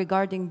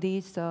regarding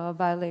these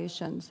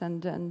violations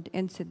and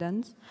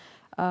incidents.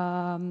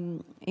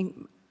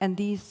 And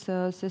these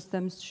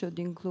systems should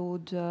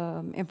include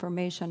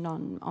information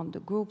on the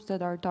groups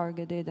that are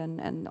targeted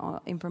and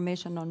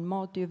information on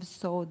motives,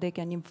 so they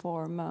can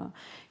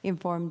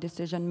inform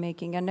decision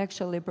making and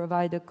actually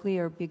provide a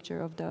clear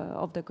picture of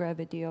the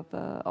gravity of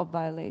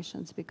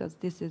violations, because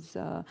this is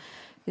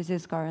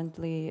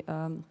currently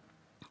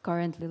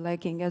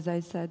lacking, as I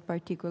said,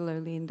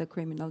 particularly in the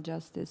criminal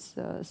justice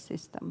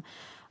system.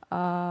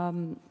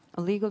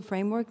 A legal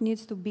framework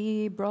needs to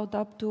be brought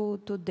up to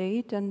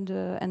date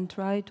and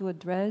try to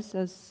address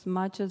as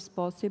much as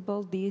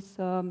possible these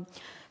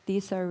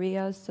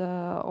areas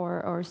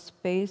or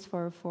space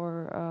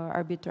for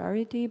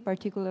arbitrarity,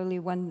 particularly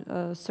when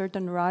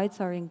certain rights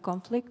are in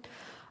conflict.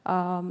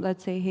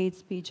 Let's say hate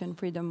speech and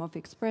freedom of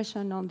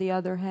expression. On the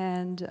other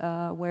hand,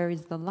 where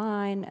is the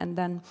line? And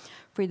then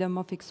freedom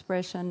of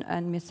expression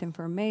and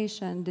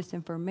misinformation,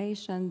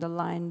 disinformation, the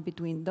line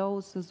between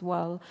those as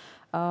well,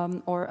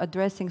 or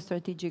addressing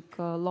strategic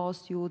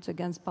lawsuits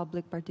against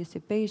public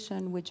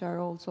participation, which are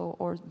also,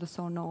 or the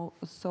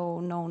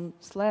so-known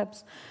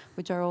SLAPs,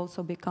 which are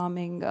also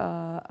becoming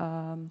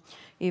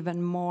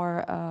even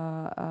more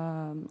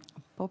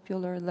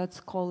popular, let's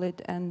call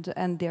it, and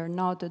they're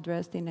not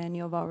addressed in any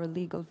of our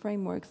legal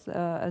frameworks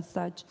as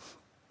such.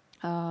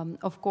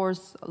 Of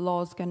course,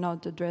 laws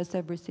cannot address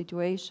every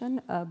situation,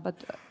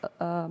 but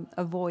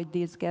avoid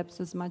these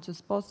gaps as much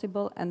as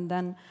possible, and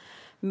then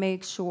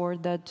make sure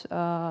that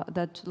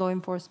that law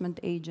enforcement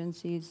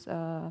agencies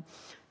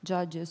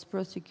judges,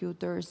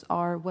 prosecutors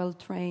are well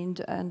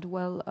trained and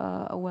well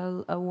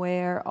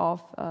aware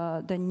of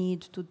the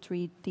need to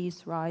treat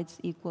these rights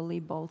equally,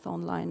 both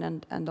online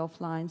and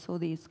offline, so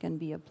these can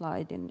be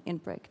applied in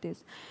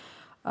practice.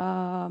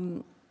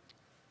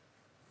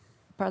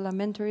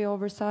 Parliamentary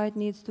oversight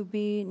needs to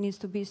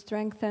be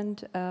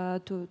strengthened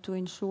to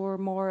ensure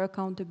more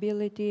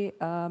accountability.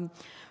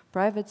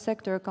 Private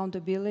sector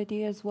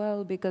accountability as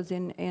well, because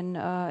in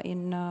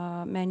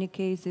many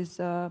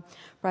cases,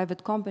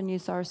 private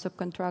companies are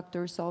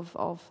subcontractors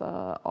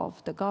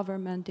of the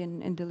government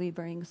in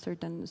delivering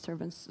certain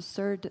services,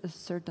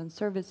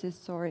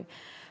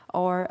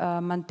 or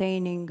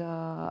maintaining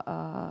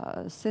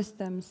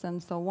systems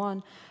and so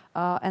on.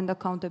 And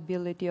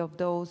accountability of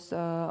those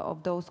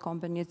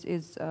companies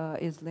is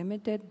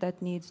limited.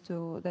 That needs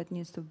to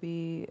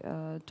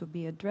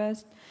be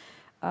addressed.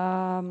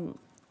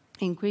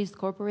 Increased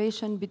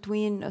cooperation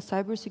between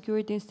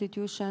cybersecurity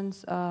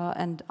institutions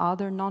and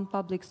other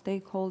non-public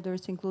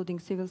stakeholders, including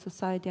civil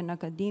society and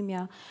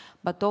academia,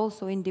 but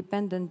also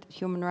independent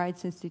human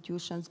rights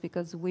institutions,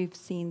 because we've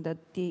seen that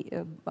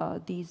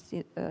these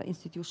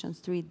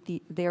institutions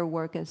treat their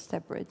work as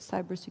separate.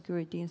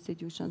 Cybersecurity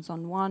institutions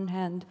on one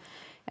hand,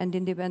 and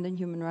independent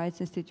human rights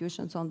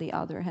institutions on the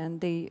other hand.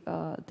 They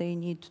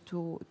need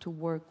to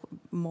work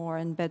more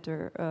and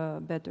better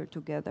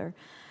together.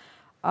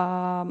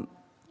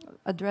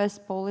 Address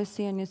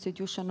policy and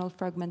institutional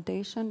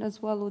fragmentation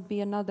as well would be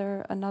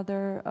another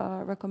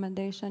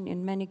recommendation.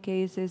 In many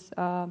cases,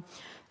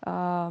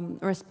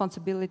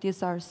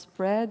 responsibilities are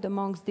spread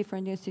amongst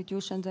different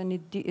institutions, and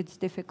it's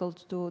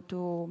difficult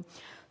to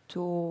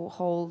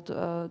hold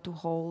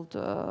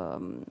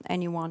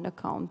anyone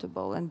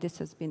accountable, and this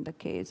has been the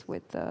case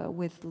with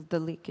the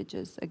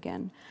leakages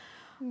again.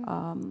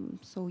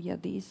 So yeah,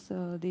 these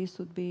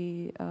would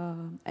be,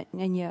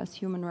 and yes,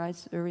 human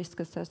rights risk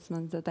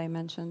assessments that I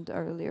mentioned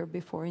earlier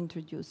before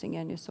introducing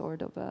any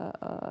sort of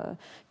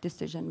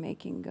decision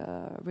making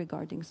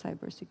regarding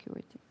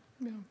cybersecurity.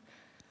 Yeah,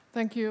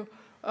 thank you.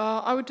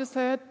 I would just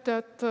add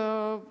that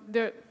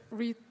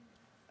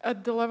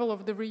at the level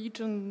of the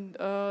region,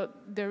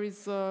 there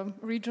is a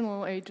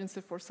regional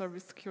agency for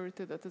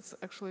cybersecurity that is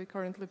actually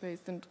currently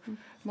based in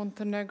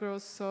Montenegro.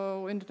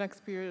 So in the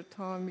next period of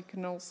time, we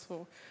can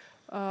also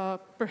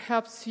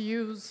perhaps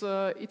use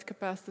its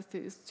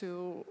capacities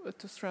to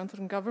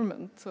strengthen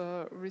government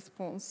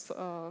response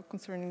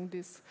concerning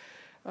these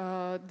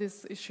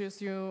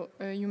issues you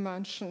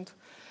mentioned.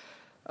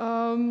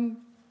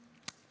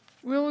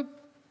 We'll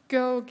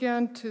go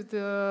again to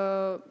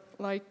the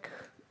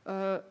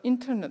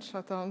internet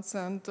shutdowns,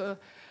 and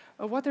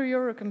what are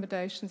your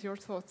recommendations, your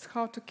thoughts,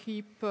 how to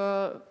keep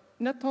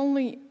not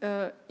only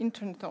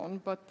internet on,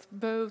 but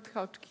both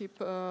how to keep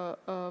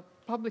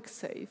public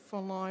safe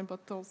online,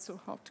 but also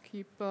how to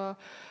keep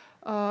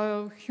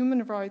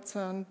human rights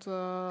and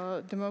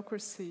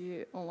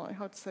democracy online,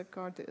 how to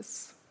safeguard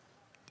this?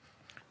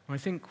 I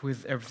think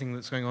with everything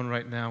that's going on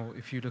right now,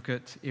 if you look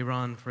at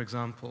Iran, for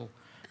example,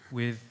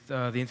 with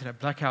the internet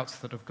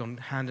blackouts that have gone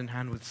hand in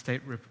hand with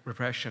state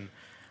repression,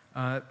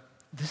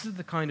 this is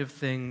the kind of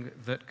thing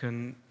that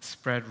can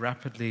spread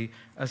rapidly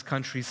as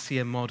countries see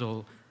a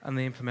model and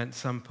they implement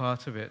some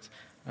part of it.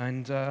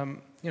 And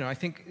I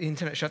think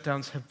internet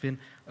shutdowns have been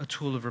a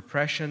tool of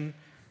repression.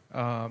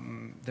 There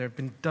have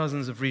been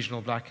dozens of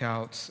regional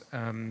blackouts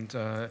and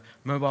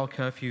mobile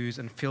curfews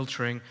and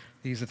filtering.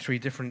 These are 3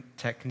 different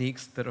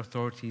techniques that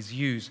authorities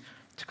use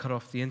to cut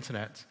off the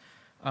internet.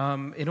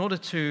 In order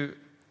to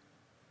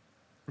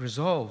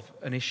resolve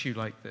an issue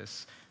like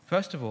this,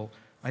 first of all,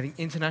 I think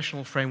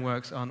international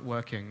frameworks aren't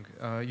working.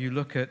 You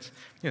look at,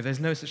 there's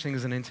no such thing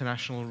as an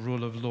international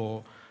rule of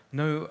law.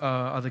 No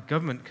other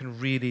government can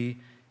really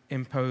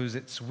impose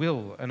its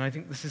will. And I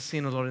think this is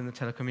seen a lot in the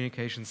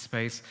telecommunications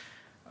space.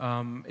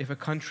 If a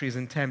country is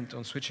intent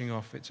on switching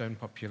off its own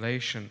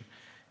population,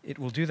 it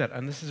will do that.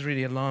 And this is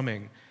really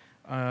alarming.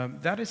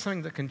 That is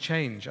something that can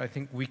change. I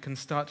think we can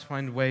start to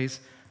find ways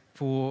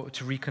to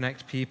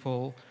reconnect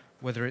people,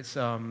 whether it's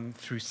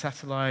through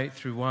satellite,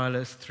 through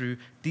wireless, through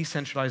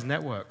decentralized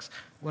networks.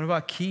 One of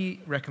our key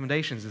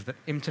recommendations is that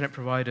internet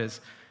providers,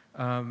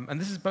 and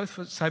this is both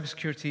for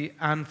cybersecurity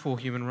and for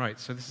human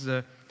rights, so this is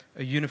a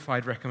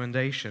unified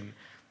recommendation,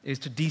 is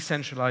to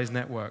decentralize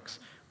networks.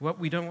 What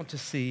we don't want to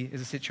see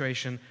is a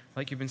situation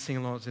like you've been seeing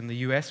a lot in the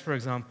US, for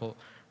example,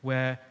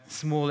 where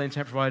small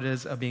internet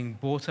providers are being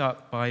bought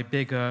up by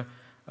bigger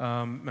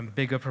and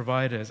bigger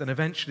providers, and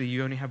eventually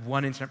you only have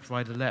one internet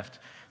provider left.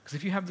 Because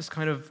if you have this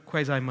kind of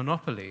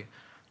quasi-monopoly,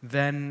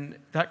 then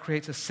that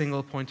creates a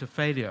single point of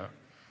failure.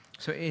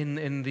 So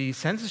in the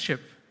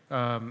censorship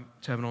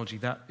terminology,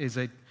 that is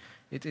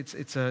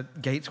it's a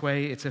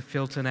gateway, it's a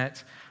filter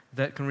net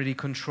that can really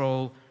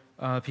control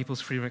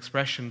people's freedom of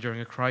expression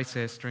during a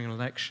crisis, during an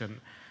election.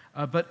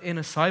 But in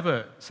a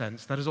cyber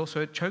sense, that is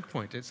also a choke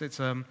point. It's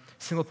a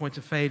single point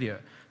of failure.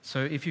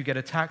 So if you get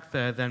attacked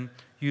there, then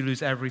you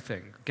lose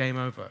everything, game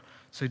over.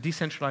 So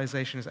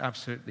decentralization is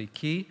absolutely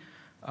key.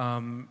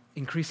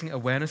 Increasing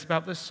awareness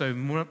about this, so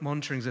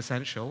monitoring is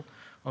essential.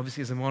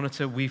 Obviously, as a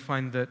monitor, we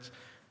find that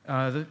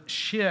The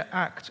sheer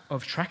act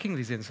of tracking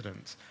these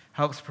incidents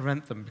helps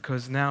prevent them,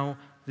 because now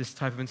this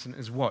type of incident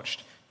is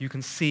watched. You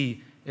can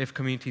see if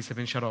communities have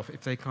been shut off,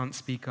 if they can't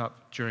speak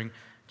up during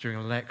an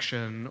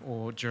election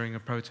or during a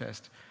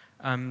protest.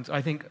 And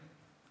I think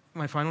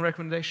my final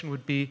recommendation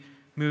would be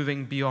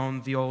moving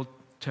beyond the old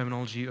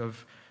terminology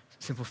of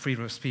simple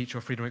freedom of speech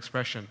or freedom of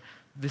expression.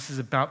 This is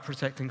about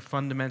protecting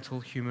fundamental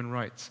human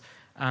rights.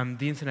 And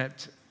the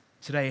internet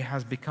today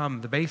has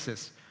become the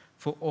basis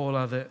for all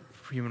other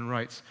human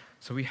rights.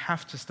 So we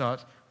have to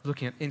start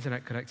looking at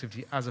internet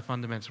connectivity as a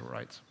fundamental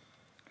right.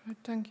 Good,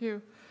 thank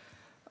you.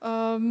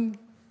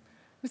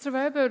 Mr.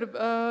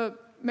 Weber,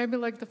 maybe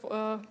like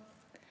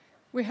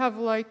we have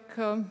like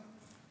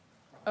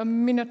a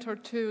minute or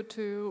two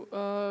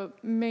to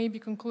maybe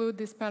conclude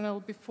this panel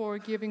before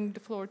giving the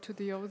floor to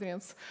the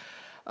audience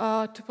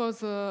to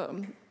pose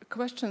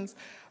questions.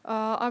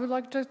 I would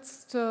like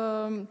just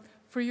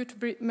for you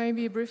to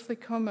maybe briefly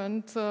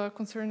comment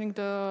concerning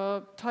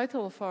the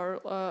title of our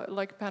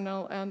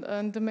panel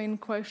and the main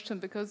question,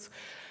 because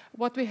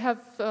what we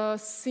have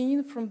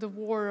seen from the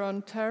war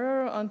on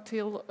terror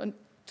until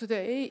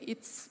today,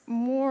 it's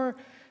more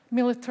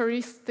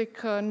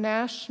militaristic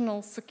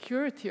national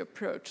security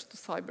approach to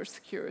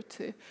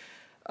cybersecurity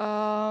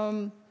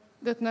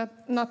that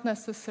not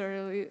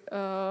necessarily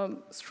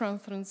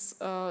strengthens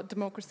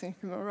democracy and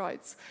human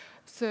rights.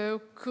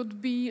 So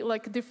could be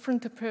like a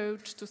different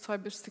approach to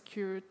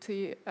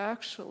cybersecurity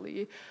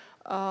actually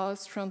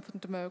strengthen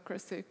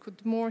democracy?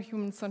 Could more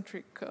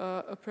human-centric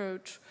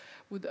approach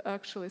would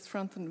actually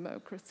strengthen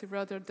democracy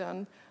rather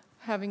than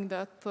having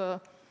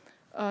that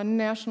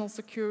national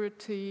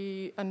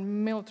security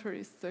and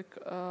militaristic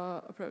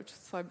approach to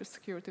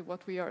cybersecurity,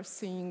 what we are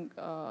seeing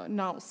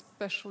now,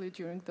 especially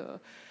during the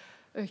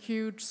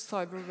huge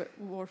cyber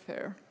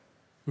warfare?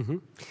 Mm-hmm.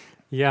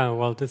 Yeah,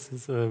 well, this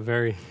is a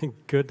very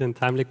good and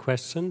timely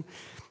question.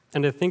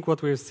 And I think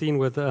what we've seen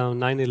with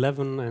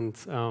 9/11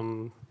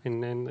 and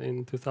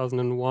in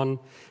 2001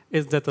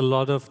 is that a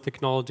lot of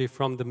technology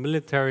from the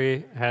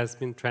military has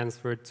been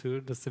transferred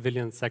to the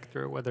civilian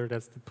sector, whether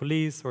that's the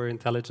police or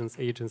intelligence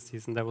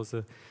agencies. And that was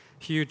a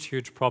huge,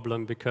 huge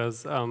problem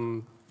because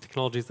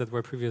technologies that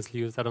were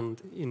previously used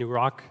in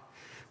Iraq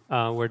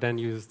were then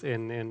used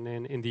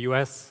in the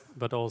US,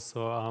 but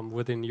also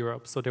within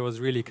Europe. So there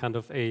was really kind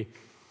of a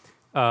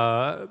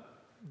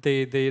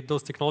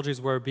those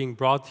technologies were being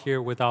brought here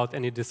without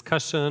any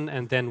discussion,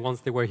 and then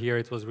once they were here,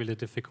 it was really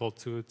difficult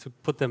to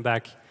put them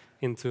back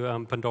into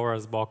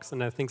Pandora's box.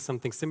 And I think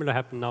something similar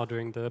happened now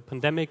during the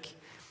pandemic.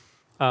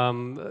 A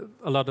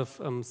lot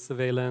of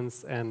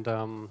surveillance and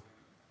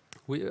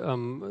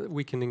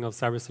weakening of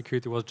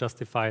cybersecurity was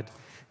justified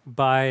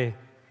by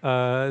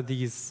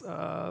these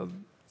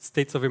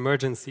states of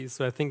emergency.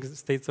 So I think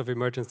states of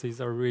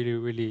emergencies are really,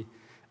 really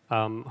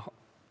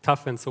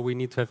tough, and so we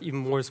need to have even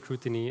more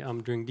scrutiny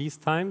during these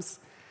times.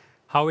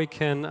 How we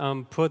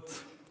can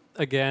put,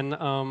 again,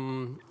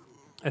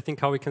 I think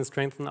how we can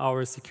strengthen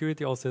our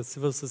security also as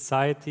civil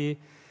society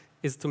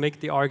is to make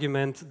the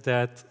argument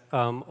that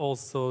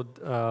also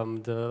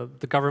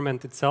the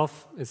government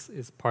itself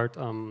is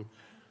partly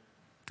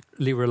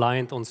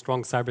reliant on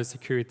strong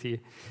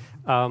cybersecurity.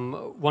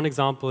 One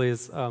example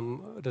is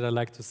that I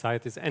like to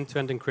cite is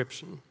end-to-end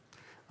encryption.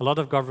 A lot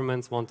of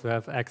governments want to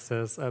have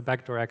access,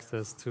 backdoor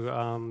access to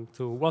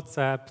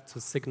WhatsApp,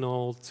 to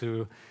Signal,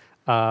 to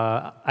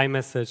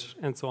iMessage,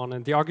 and so on.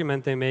 And the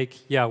argument they make,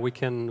 yeah, we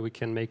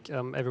can make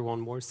everyone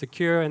more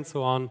secure and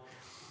so on.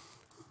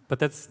 But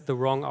that's the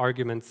wrong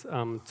argument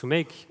to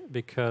make,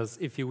 because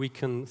if you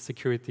weaken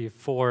security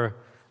for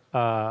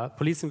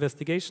police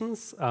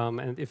investigations,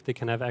 and if they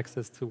can have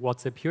access to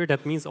WhatsApp here,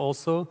 that means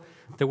also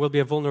there will be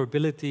a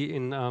vulnerability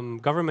in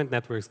government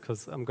networks,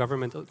 because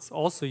governments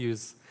also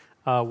use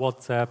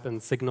WhatsApp and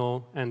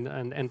Signal and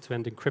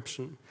end-to-end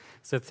encryption.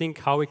 So I think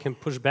how we can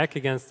push back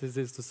against this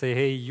is to say,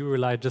 hey, you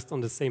rely just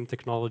on the same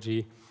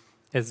technology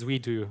as we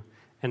do.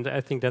 And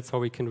I think that's how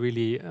we can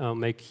really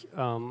make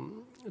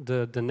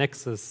the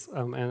nexus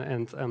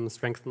and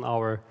strengthen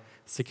our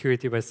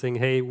security by saying,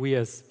 hey, we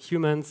as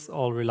humans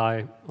all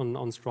rely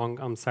on strong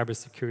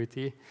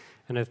cybersecurity.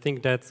 And I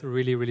think that's a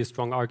really, really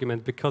strong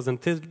argument, because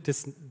until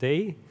this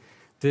day,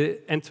 the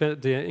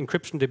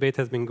encryption debate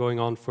has been going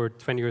on for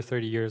 20 or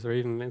 30 years, or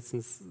even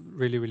since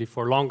really, really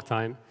for a long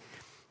time.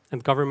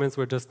 And governments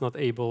were just not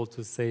able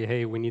to say,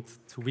 hey, we need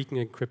to weaken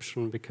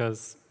encryption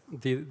because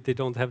they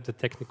don't have the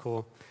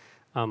technical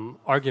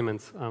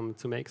argument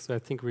to make. So I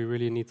think we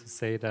really need to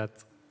say that,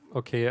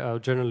 okay,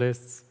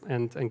 journalists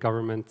and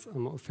government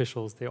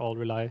officials, they all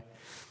rely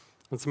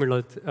on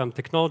similar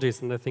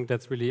technologies. And I think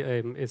that's really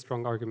a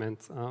strong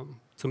argument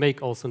to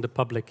make also in the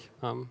public.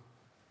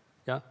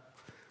 Yeah.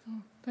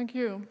 Thank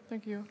you.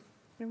 Thank you.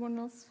 Anyone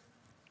else?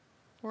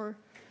 Or,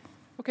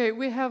 okay,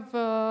 we have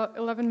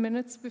 11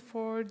 minutes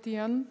before the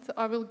end.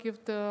 I will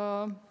give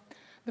the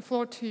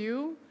floor to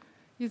you.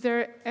 Is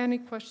there any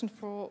question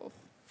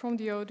from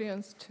the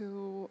audience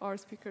to our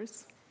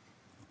speakers?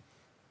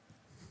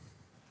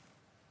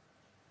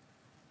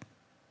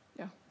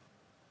 Yeah,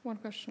 one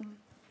question.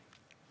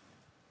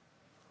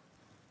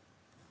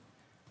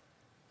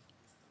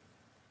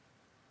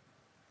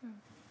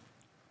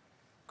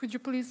 Could you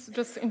please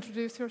just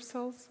introduce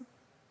yourselves?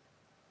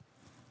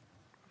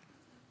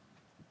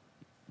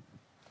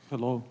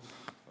 Hello.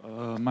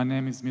 My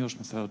name is Miloš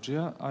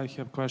Meselđija. I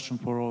have a question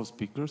for all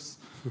speakers.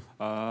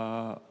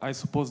 I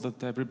suppose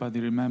that everybody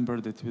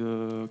remembered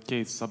the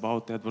case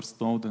about Edward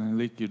Snowden and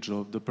leakage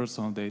of the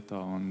personal data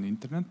on the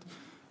internet.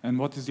 And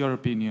what is your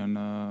opinion?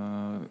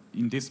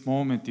 In this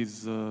moment,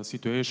 is the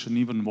situation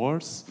even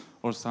worse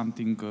or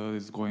something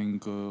is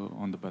going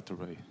on the better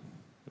way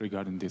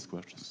regarding these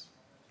questions?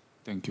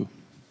 Thank you.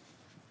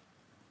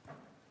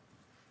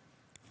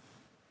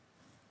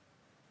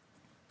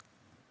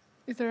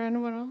 Is there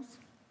anyone else?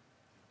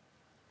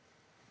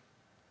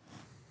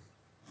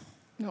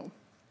 No.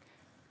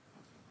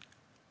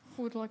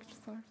 Who would like to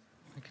start?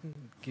 I can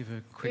give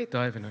a quick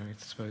dive in. I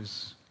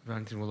suppose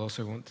Valentin will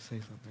also want to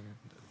say something.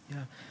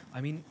 Yeah,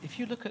 I mean, if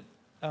you look at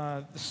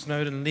the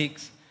Snowden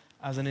leaks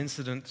as an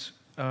incident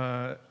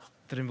that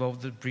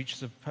involved the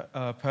breaches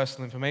of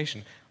personal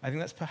information, I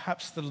think that's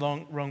perhaps the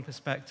wrong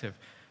perspective.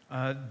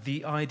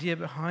 The idea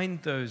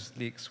behind those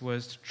leaks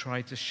was to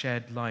try to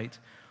shed light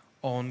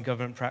on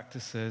government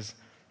practices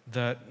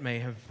that may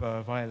have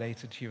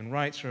violated human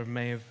rights or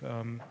may have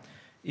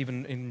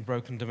even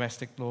broken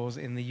domestic laws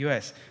in the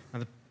US.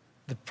 And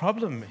the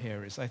problem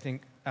here is, I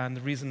think, and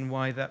the reason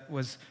why that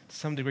was to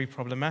some degree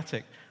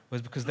problematic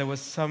was because there was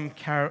some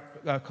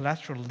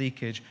collateral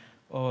leakage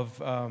of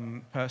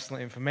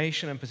personal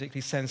information and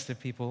particularly sensitive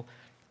people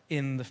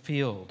in the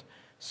field.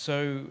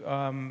 So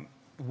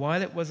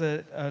while it was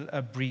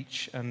a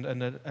breach and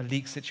a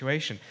leak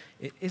situation,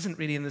 it isn't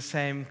really in the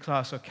same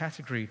class or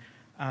category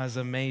as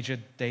a major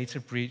data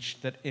breach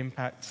that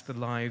impacts the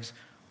lives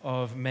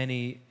of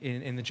many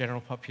in the general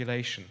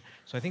population.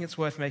 So I think it's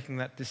worth making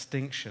that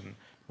distinction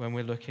when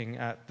we're looking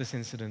at this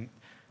incident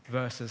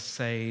versus,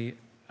 say,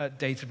 a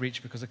data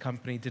breach because a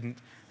company didn't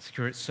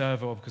secure its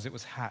server or because it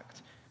was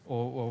hacked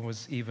or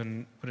was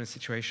even put in a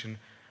situation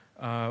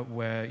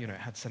where it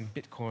had some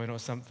Bitcoin or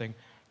something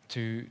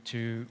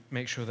to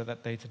make sure that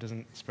that data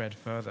doesn't spread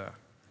further.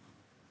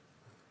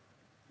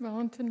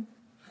 Valentin?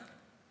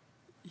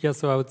 Yeah,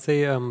 so I would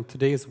say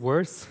today is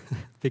worse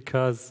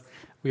because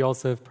we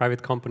also have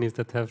private companies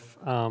that have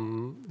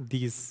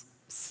these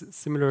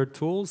similar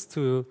tools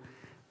to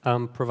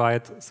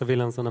provide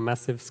surveillance on a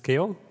massive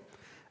scale.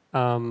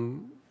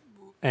 And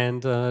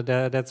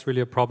that's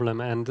really a problem.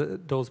 And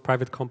those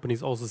private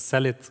companies also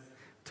sell it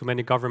to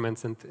many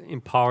governments and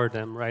empower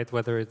them, right?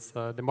 Whether it's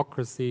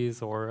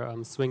democracies or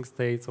swing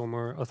states or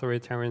more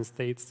authoritarian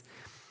states.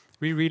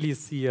 We really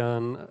see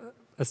a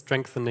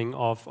strengthening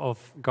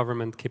of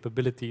government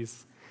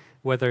capabilities.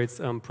 Whether it's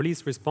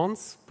police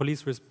response,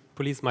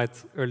 police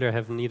might earlier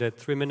have needed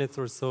 3 minutes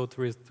or so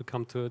to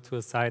come to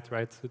a site,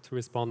 right? To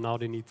respond. Now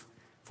they need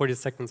 40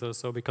 seconds or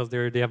so because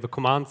they have a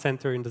command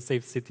center in the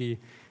safe city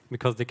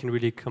because they can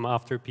really come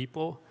after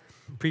people.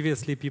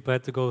 Previously, people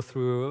had to go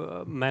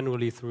through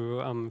manually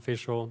through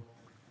facial,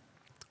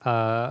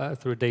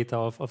 through data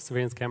of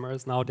surveillance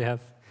cameras. Now they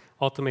have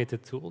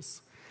automated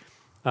tools.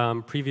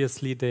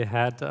 Previously, they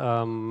had,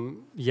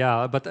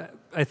 but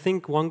I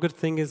think one good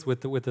thing is with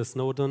the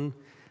Snowden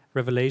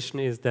revelation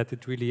is that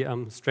it really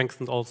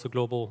strengthened also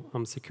global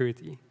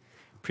security.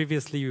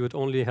 Previously, you would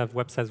only have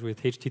websites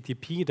with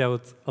HTTP that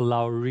would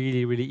allow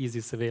really, really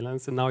easy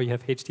surveillance, and now you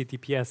have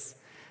HTTPS.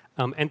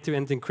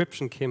 End-to-end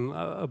encryption came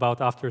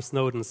about after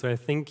Snowden, so I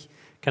think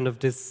kind of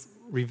this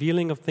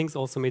revealing of things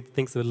also made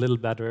things a little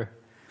better.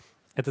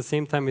 At the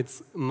same time,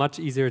 it's much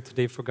easier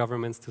today for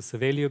governments to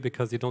surveil you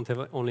because you don't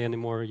have only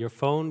anymore your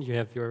phone, you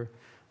have your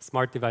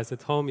smart device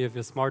at home, you have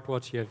your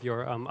smartwatch, you have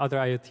your other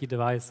IoT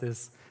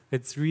devices.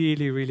 It's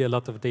really, really a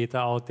lot of data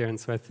out there, and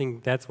so I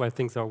think that's why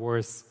things are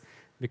worse,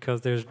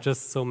 because there's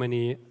just so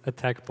many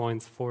attack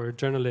points for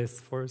journalists,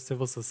 for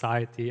civil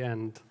society,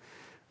 and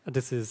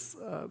this is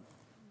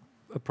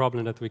a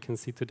problem that we can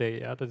see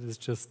today. Yeah, that is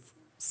just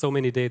so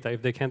many data.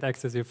 If they can't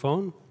access your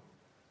phone,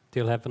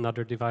 they'll have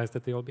another device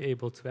that they will be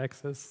able to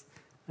access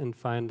and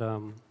find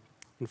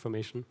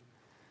information.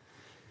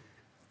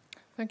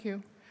 Thank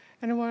you.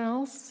 Anyone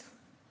else?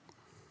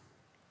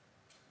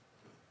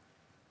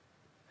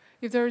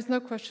 If there is no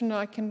question,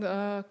 I can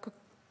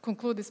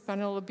conclude this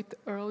panel a bit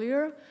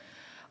earlier.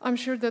 I'm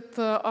sure that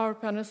our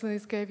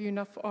panelists gave you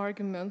enough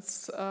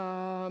arguments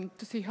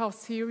to see how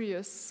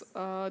serious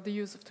the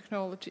use of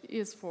technology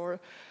is for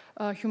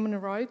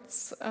human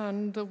rights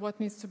and what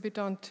needs to be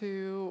done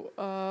to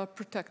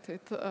protect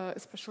it,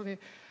 especially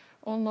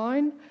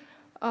online.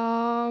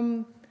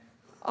 I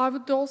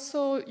would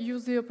also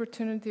use the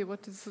opportunity,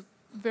 what is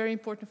very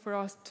important for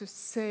us to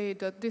say,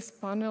 that this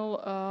panel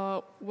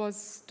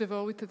was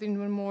devoted in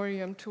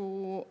memoriam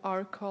to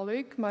our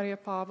colleague, Maja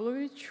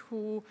Pavlović,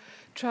 who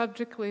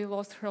tragically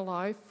lost her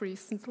life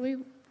recently,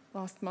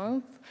 last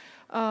month.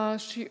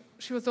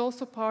 She was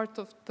also part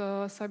of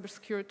the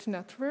cybersecurity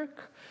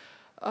network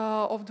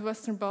of the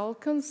Western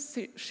Balkans.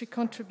 She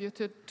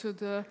contributed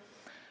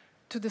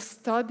to the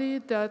study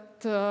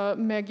that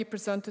Megi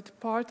presented,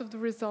 part of the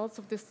results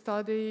of this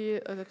study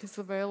that is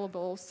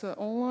available also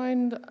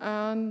online,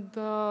 and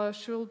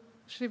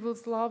She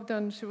was loved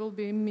and she will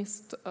be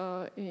missed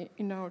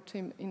in our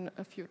team in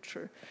the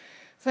future.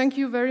 Thank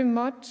you very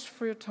much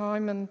for your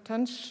time and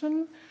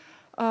attention.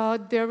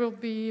 There will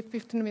be a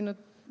 15-minute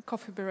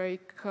coffee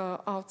break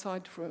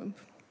outside the room.